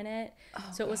camera in it.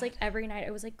 So it was like every night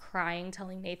I was like crying,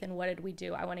 telling Nathan, what did we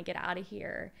do? I want to get out of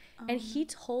here. And he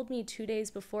told me 2 days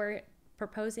before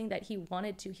proposing that he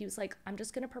wanted to. He was like, I'm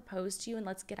just going to propose to you and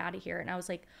let's get out of here. And I was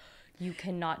like, you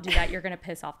cannot do that. You're going to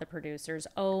piss off the producers.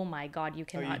 Oh my God, you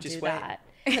cannot do that.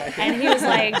 And he was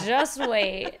like, just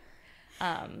wait.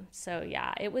 So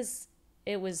yeah, it was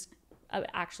a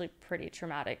actually pretty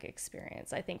traumatic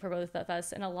experience, I think, for both of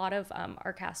us. And a lot of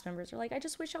our cast members are like, I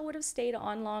just wish I would have stayed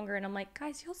on longer. And I'm like,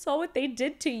 guys, y'all saw what they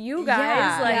did to you guys.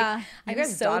 Yeah. Like, Yeah. You I'm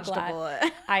guys so dodged a glad.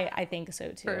 bullet. I think so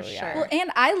too. For Yeah. sure. Well,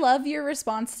 and I love your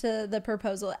response to the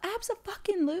proposal.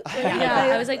 Abso-fucking-lutely. Yeah.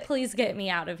 I was like, please get me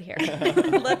out of here.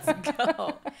 Let's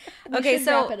go. Okay, should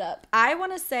so wrap it up. I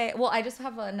want to say, well, I just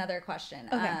have another question.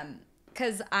 Okay.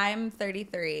 Because I'm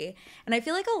 33, and I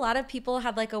feel like a lot of people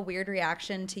had like a weird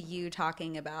reaction to you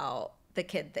talking about the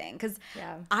kid thing. Because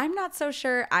Yeah. I'm not so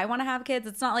sure I want to have kids.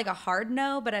 It's not like a hard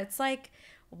no, but it's like,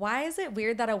 why is it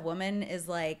weird that a woman is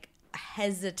like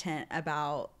hesitant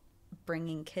about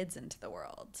bringing kids into the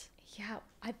world? Yeah,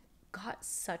 I've got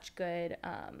such good,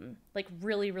 like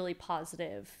really, really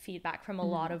positive feedback from a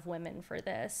lot of women for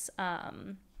this.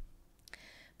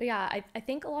 But yeah, I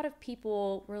think a lot of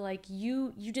people were like,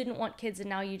 you didn't want kids and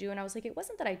now you do. And I was like, it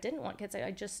wasn't that I didn't want kids.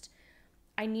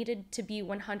 I needed to be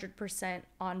 100%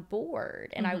 on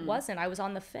board. And I wasn't. I was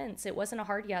on the fence. It wasn't a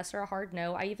hard yes or a hard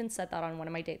no. I even said that on one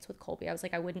of my dates with Colby. I was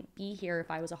like, I wouldn't be here if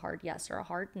I was a hard yes or a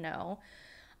hard no.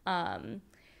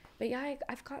 But yeah,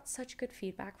 I've got such good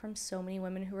feedback from so many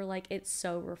women who are like, it's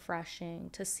so refreshing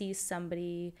to see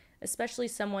somebody, especially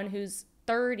someone who's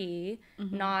 30,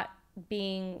 not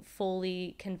being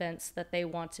fully convinced that they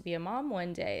want to be a mom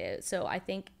one day. So I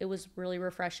think it was really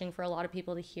refreshing for a lot of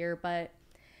people to hear, but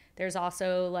there's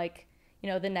also like, you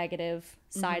know, the negative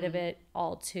side of it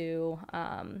all too.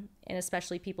 And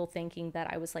especially people thinking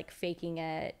that I was like faking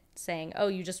it, saying, oh,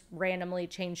 you just randomly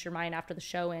changed your mind after the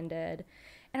show ended.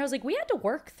 And I was like, we had to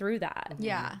work through that.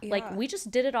 Yeah. Like we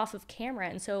just did it off of camera.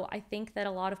 And so I think that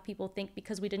a lot of people think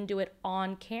because we didn't do it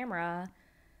on camera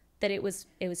that it was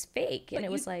fake. And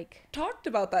it was like, Talked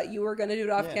about that you were going to do it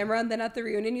off camera, and then at the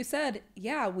reunion you said,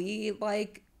 yeah, we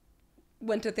like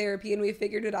went to therapy and we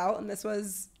figured it out, and this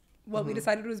was what we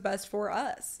decided was best for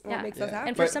us, and what makes us happy.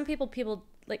 And for some people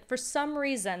like for some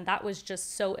reason that was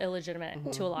just so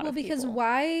illegitimate to a lot of people. Because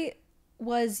why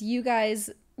was you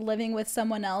guys living with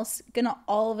someone else gonna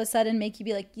all of a sudden make you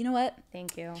be like, you know what?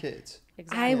 Thank you. Kids.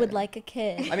 I would like a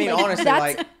kid. I mean, Like, honestly,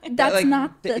 that's like,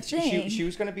 not the thing. She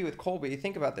was going to be with Colby.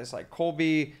 Think about this. Like,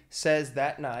 Colby says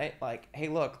that night, like, hey,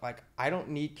 look, like, I don't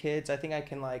need kids. I think I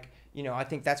can, like, you know, I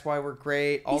think that's why we're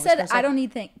great. All He this said, kind of stuff. I don't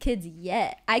need kids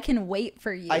yet. I can wait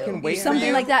for you. I can wait for Something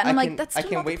you. like that. And I'm I like, can- that's I still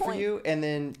can not the wait for point. you. And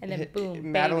then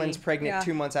boom, Madeline's baby. pregnant Yeah.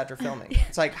 2 months after filming.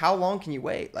 It's like, how long can you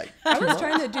wait? Like, I was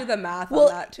trying to do the math Well-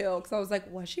 on that too, because I was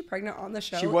like, was she pregnant on the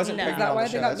show? She wasn't No. Is pregnant that on why the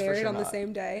they show. got That's for married sure on the not.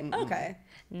 same day? Okay.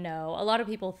 No, a lot of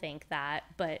people think that,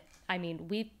 but I mean,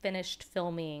 we finished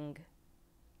filming.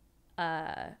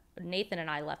 Nathan and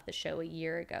I left the show a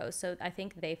year ago, so I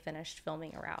think they finished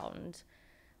filming around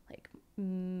like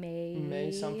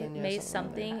May something, yeah, May something like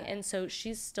something, and so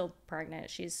she's still pregnant.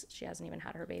 She hasn't even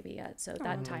had her baby yet, so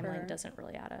that timeline doesn't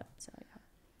really add up. So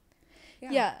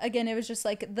Yeah, again, it was just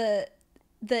like the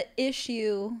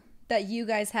issue that you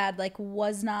guys had like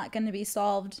was not going to be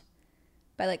solved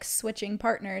by like switching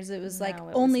partners. It was like No, it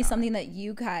was only not. something that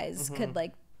you guys could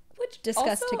like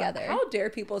discuss Also, together. How dare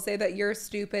people say that you're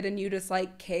stupid and you just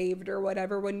like caved or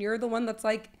whatever when you're the one that's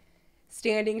like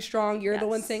standing strong. You're the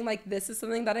one Yes. saying like, this is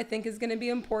something that I think is going to be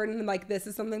important, and like this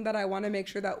is something that I want to make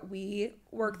sure that we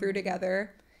work through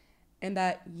together, and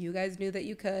that you guys knew that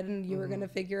you could and you were going to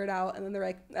figure it out. And then they're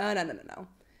like, oh, no.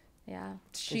 yeah,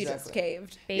 She just Exactly.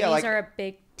 caved. babies like- are a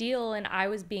big deal, and I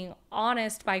was being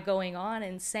honest by going on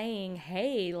and saying,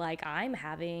 hey, like I'm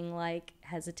having like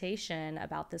hesitation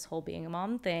about this whole being a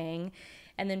mom thing.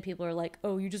 And then people are like,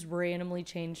 oh, you just randomly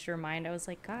changed your mind. I was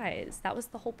like, guys, that was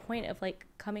the whole point of like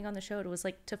coming on the show. It was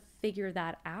like to figure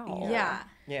that out. Yeah.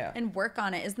 Yeah. And work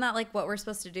on it. Isn't that like what we're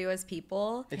supposed to do as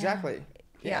people? Exactly.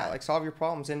 Yeah, like solve your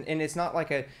problems. And it's not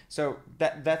like so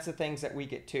that's the things that we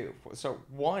get too. So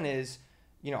one is,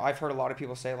 you know, I've heard a lot of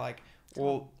people say like,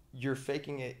 well, you're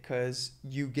faking it because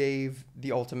you gave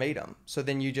the ultimatum. So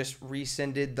then you just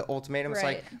rescinded the ultimatum. It's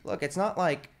like, look, it's not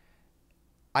like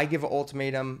I give an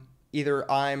ultimatum, either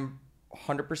I'm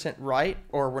 100% right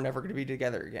or we're never going to be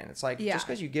together again. It's like, just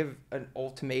because you give an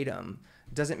ultimatum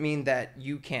doesn't mean that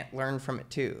you can't learn from it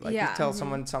too. Like you tell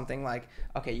someone something like,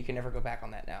 okay, you can never go back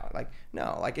on that now. Like,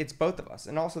 no, like it's both of us.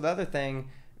 And also the other thing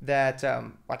that,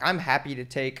 like I'm happy to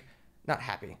take, not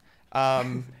happy.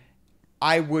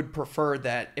 I would prefer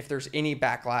that if there's any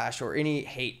backlash or any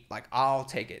hate, like I'll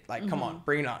take it. Like, come on,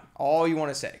 bring it on. All you want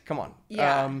to say, come on.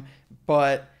 Yeah.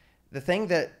 But the thing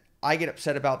that I get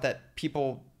upset about that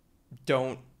people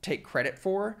don't take credit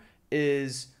for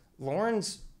is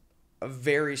Lauren's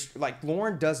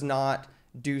Lauren does not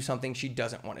do something she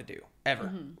doesn't want to do.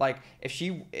 ever. Like if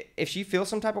she feels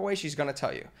some type of way, she's gonna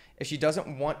tell you. If she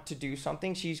doesn't want to do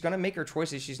something, she's gonna make her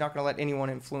choices. She's not gonna let anyone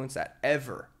influence that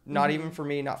ever. Not even for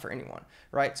me, not for anyone.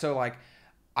 Right? So like,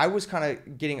 I was kind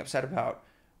of getting upset about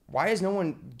why is no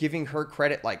one giving her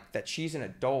credit like that? She's an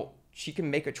adult. She can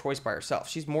make a choice by herself.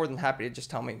 She's more than happy to just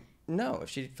tell me no if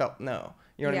she felt no.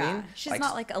 You know what I mean? She's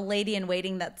not like a lady in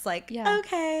waiting that's like, Yeah.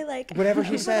 okay, like whatever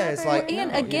he says. Like,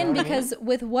 And no, you again, know what I mean? because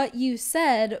with what you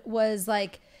said was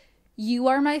like, you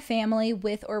are my family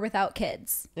with or without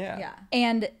kids. yeah.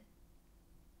 And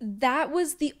that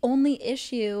was the only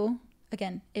issue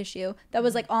that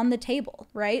was like on the table,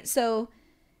 right? So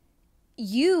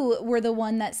you were the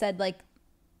one that said like,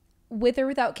 with or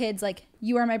without kids, like,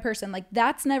 you are my person. Like,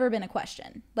 that's never been a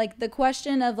question. Like, the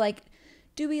question of like,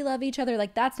 do we love each other?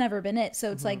 Like, that's never been it. So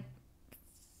it's like,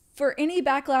 for any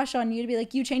backlash on you to be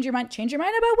like, you change your mind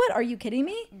about what? Are you kidding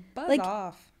me? Buzz Like,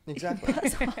 off. Exactly.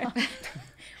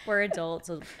 We're adults.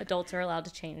 So adults are allowed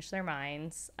to change their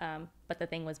minds. But the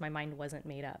thing was, my mind wasn't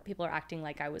made up. People are acting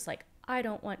like I was like, I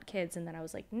don't want kids. And then I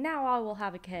was like, now I will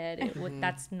have a kid.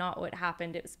 That's not what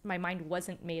happened. It was, my mind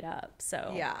wasn't made up.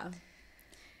 So yeah.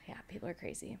 yeah, people are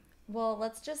crazy. Well,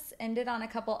 let's just end it on a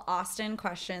couple Austin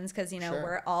questions because, you know, Sure.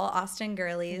 we're all Austin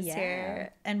girlies Yeah.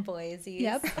 here and boysies.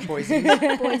 Yep.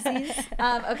 Boise.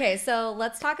 Okay, so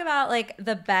let's talk about like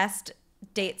the best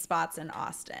date spots in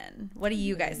Austin. What do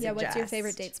you guys Yeah, suggest? what's your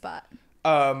favorite date spot?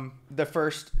 The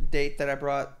first date that I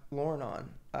brought Lauren on.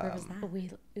 Where was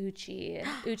that? Uchi and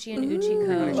Uchi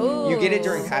Co. You get it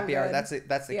during so happy hour. good.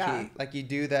 That's the Yeah. key. Like you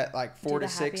do that like 4 the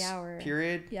to happy 6 hour.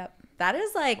 period. Yep. That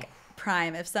is like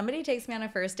prime. If somebody takes me on a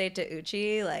first date to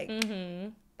Uchi, like that's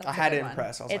I a had good to one.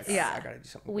 impress. I was It's- like, yeah. I gotta do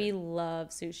something. We good. love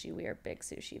sushi. We are big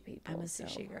sushi people. I'm a so.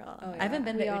 sushi girl. Oh, I haven't yeah.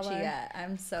 been We to all Uchi are. yet.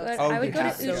 I'm so But excited. I would you go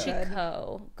have to to. Uchi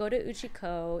Co. Go to Uchi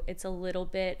Co. It's a little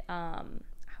bit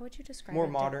how would you describe More it?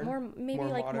 modern? More maybe More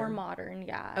like more modern? modern,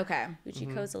 yeah. Okay. Uchi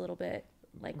Co's a little bit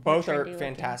like more Both are trendy looking.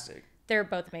 fantastic. They're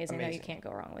both amazing. No, you Amazing. can't go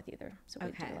wrong with either. So we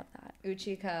Okay. do love that.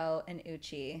 Uchiko and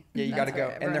Uchi. Yeah, you That's gotta go.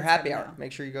 where And they're everyone's happy gonna hour. know.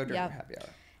 Make sure you go during Yep. your happy hour.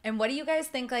 And what do you guys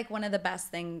think like one of the best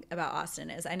thing about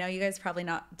Austin is? I know you guys probably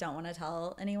don't want to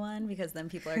tell anyone because then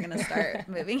people are gonna start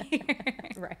moving here.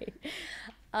 Right.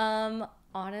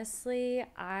 Honestly,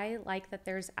 I like that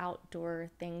there's outdoor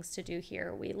things to do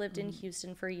here. We lived in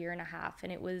Houston for a year and a half,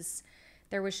 and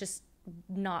there was just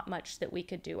not much that we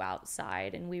could do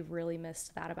outside, and we really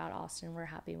missed that about Austin. We're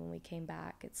happy when we came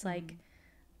back. It's like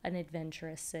an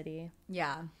adventurous city.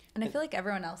 Yeah. And I feel like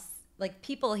everyone else, like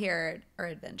people here are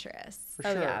adventurous. For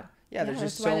Oh, sure. yeah. Yeah, there's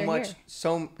that's just why so they're much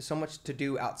here. so much to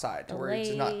do outside to The where lake,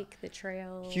 it's not the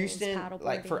trails, Houston,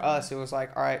 like for paddleboarding. us, it was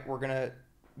like, all right, we're gonna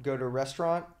go to a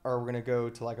restaurant or we're gonna go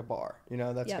to like a bar. You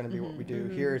know, that's Yep. gonna be what we do.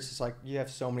 Here, it's just like you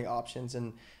have so many options,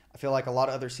 and I feel like a lot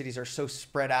of other cities are so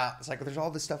spread out. It's like there's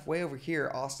all this stuff way over here.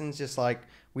 Austin's just like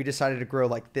we decided to grow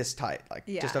like this tight, like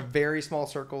just a Yeah. very small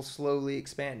circle, slowly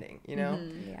expanding. You know,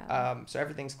 Yeah. so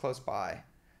everything's close by.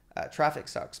 Traffic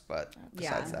sucks, but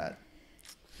besides that,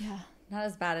 Yeah. Not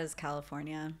as bad as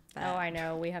California. but- Oh, I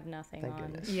know. We have nothing Thank on.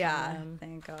 goodness. Yeah,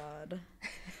 thank God.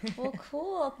 Well,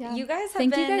 cool. Yeah. You guys have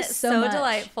Thank you been guys so so much.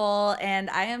 delightful, and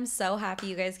I am so happy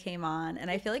you guys came on. And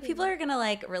I feel like people are gonna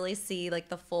like really see like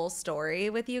the full story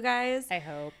with you guys. I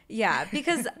hope. Yeah,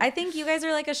 because I think you guys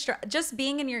are like just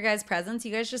being in your guys' presence,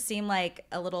 you guys just seem like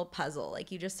a little puzzle.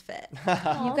 Like you just fit.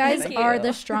 You guys thank are you.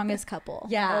 the strongest couple.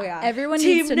 Yeah. Oh, yeah. Everyone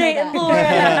Team needs to know Nate that. and Lauren.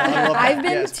 I love that. I've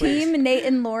been Yes, please. team Nate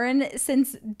and Lauren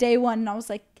since day one, and I was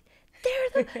like,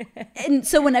 they're the. And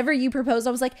so whenever you proposed,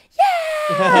 I was like,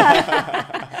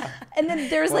 yeah. And then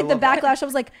there was Well, I like the love that. backlash. I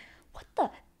was like, what the?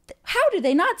 How do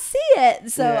they not see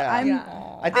it? So Yeah. I'm.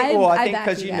 Yeah. I think I think back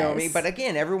because you you know me, guys. but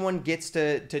again, everyone gets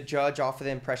to judge off of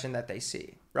the impression that they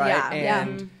see, right? Yeah. Yeah.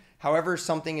 And however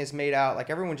something is made out, like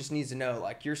everyone just needs to know,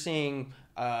 like you're seeing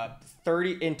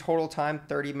 30 in total time,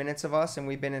 30 minutes of us, and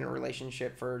we've been in a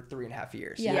relationship for 3.5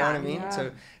 years. You know Yeah. what I mean? Yeah.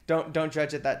 So don't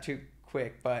judge it that too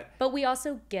quick, but But we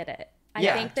also get it. I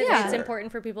Yeah, think that Yeah. it's sure.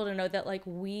 important for people to know that like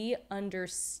we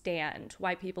understand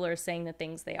why people are saying the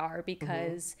things they are,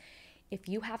 because if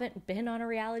you haven't been on a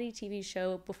reality TV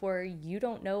show before, you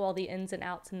don't know all the ins and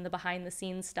outs and the behind the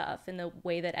scenes stuff and the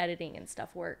way that editing and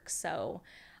stuff works. So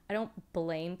I don't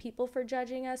blame people for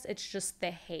judging us. It's just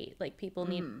the hate. Like people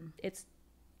need it's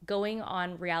going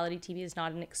on reality TV is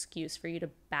not an excuse for you to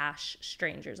bash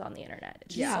strangers on the internet.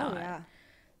 It's just Yeah. not. Oh, yeah.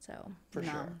 So for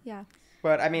sure. Yeah.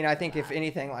 But I mean, I think if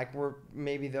anything, like we're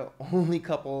maybe the only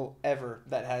couple ever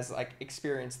that has like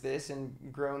experienced this and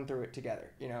grown through it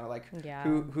together. You know, like Yeah.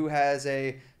 who has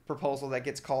a proposal that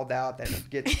gets called out, that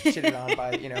gets shitted on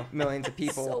by millions of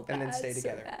people, So and then bad, stay so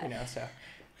together. bad. You know, so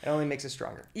it only makes us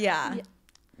stronger. Yeah.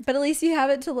 But at least you have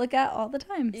it to look at all the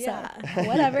time. Yeah. So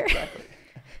whatever. Exactly.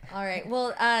 All right.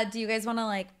 Well, do you guys want to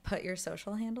like put your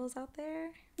social handles out there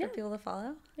for people to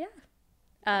follow?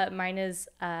 Yeah. Mine is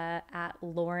at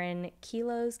Lauren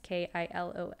Kilos,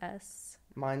 Kilos.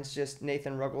 Mine's just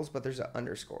Nathan Ruggles, but there's an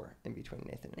underscore in between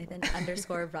Nathan and Nathan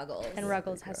underscore Ruggles. And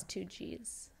Ruggles has 2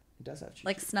 G's. It does have G.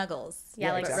 Like Snuggles.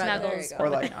 Yeah, like exactly. Snuggles. There you Or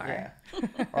with like an R.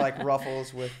 or like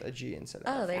Ruffles with a G instead of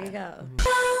Oh, F. there you go.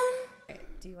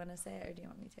 Do you want to say it or do you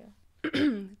want me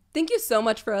to? Thank you so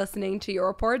much for listening to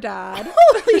Your Poor Dad.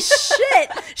 Holy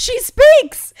shit! She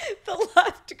speaks! The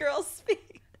left girl speaks.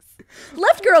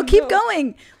 Left girl, keep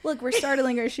going. Look, we're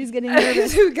startling her. She's getting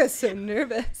nervous. I get so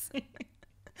nervous.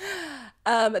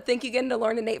 Thank you again to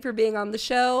Lauren and Nate for being on the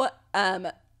show.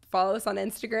 Follow us on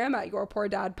Instagram at Your Poor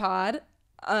Dad Pod.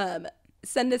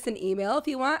 Send us an email if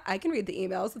you want. I can read the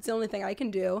emails. It's the only thing I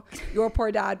can do.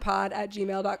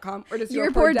 yourpoordadpod@gmail.com or just Your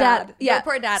Poor Dad. Yeah. Yeah.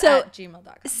 Poor dad So at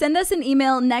gmail.com. send us an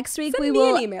email next week. Send we me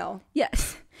will. an email.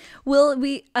 Yes. Will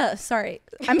we? Sorry.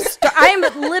 I'm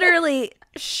literally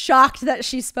shocked that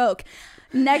she spoke.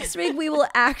 Next week we will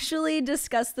actually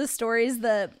discuss the stories,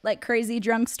 the like crazy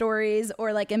drunk stories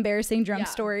or like embarrassing drunk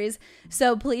stories.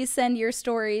 So please send your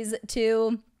stories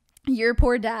to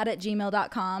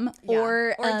yourpoordad@gmail.com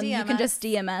or Or you DM can just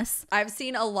us. DM us. I've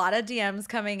seen a lot of DMs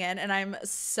coming in and I'm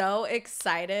so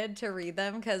excited to read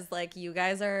them because like you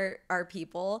guys are our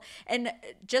people. And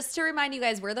just to remind you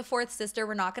guys, we're the fourth sister.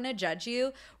 We're not going to judge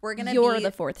you. We're going to You're be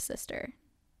the fourth sister.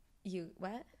 you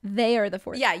what? They are the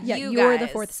fourth. Yeah, you're the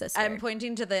guys. fourth sister. I'm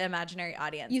pointing to the imaginary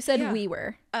audience. You said we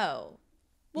were. Oh.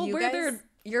 Well, you we're guys, their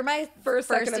you're my first,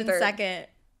 second, and third. second.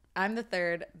 I'm the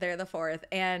third. They're the fourth.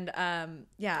 And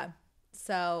yeah.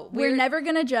 So We're never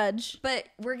gonna judge. but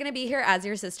we're gonna be here as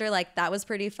your sister. Like that was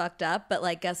pretty fucked up. But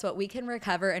like, guess what? We can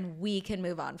recover and we can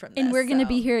move on from this. And we're gonna so-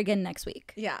 be here again next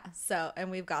week. Yeah. So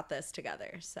and we've got this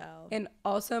together. So And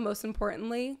also, most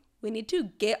importantly, we need to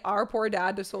get our poor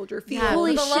dad to Soldier Field. Yeah,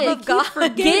 Holy for the shit. love of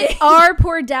God. Get our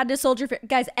poor dad to Soldier Field.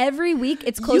 Guys, every week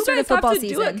it's You closer guys to football have to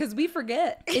do it season. because we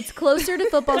forget. It's closer to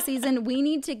football season. We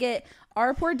need to get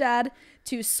our poor dad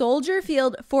to Soldier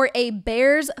Field for a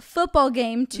Bears football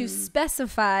game to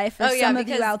specify for some of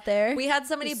you out there. We had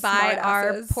somebody The buy smart our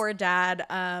asses. poor dad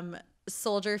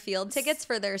Soldier Field tickets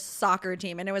for their soccer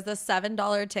team, and it was a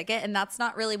 $7 ticket, and that's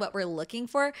not really what we're looking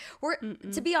for. We're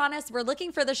to be honest, we're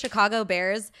looking for the Chicago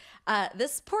Bears.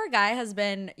 This poor guy has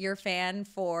been your fan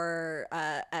for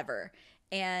ever,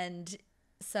 and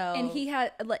so And he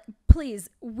had like, please,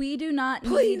 we do not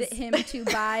need him to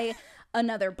buy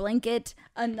another blanket,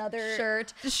 another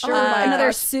shirt, another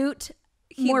gosh. suit,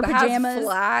 He more has pajamas,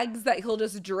 flags that he'll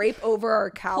just drape over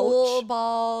our couch. pool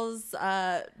balls,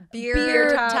 beer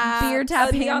beer tabs. beer tap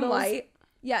a neon handles. light.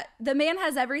 Yeah, the man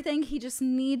has everything. He just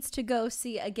needs to go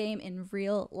see a game in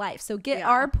real life. So get Yeah.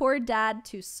 our poor dad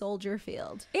to Soldier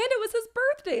Field. And it was his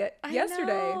birthday I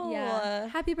yesterday. know. Yeah.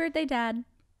 Happy birthday, Dad.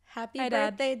 Happy Hi,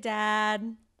 Dad. birthday,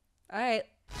 Dad. All right.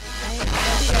 I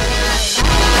love you guys.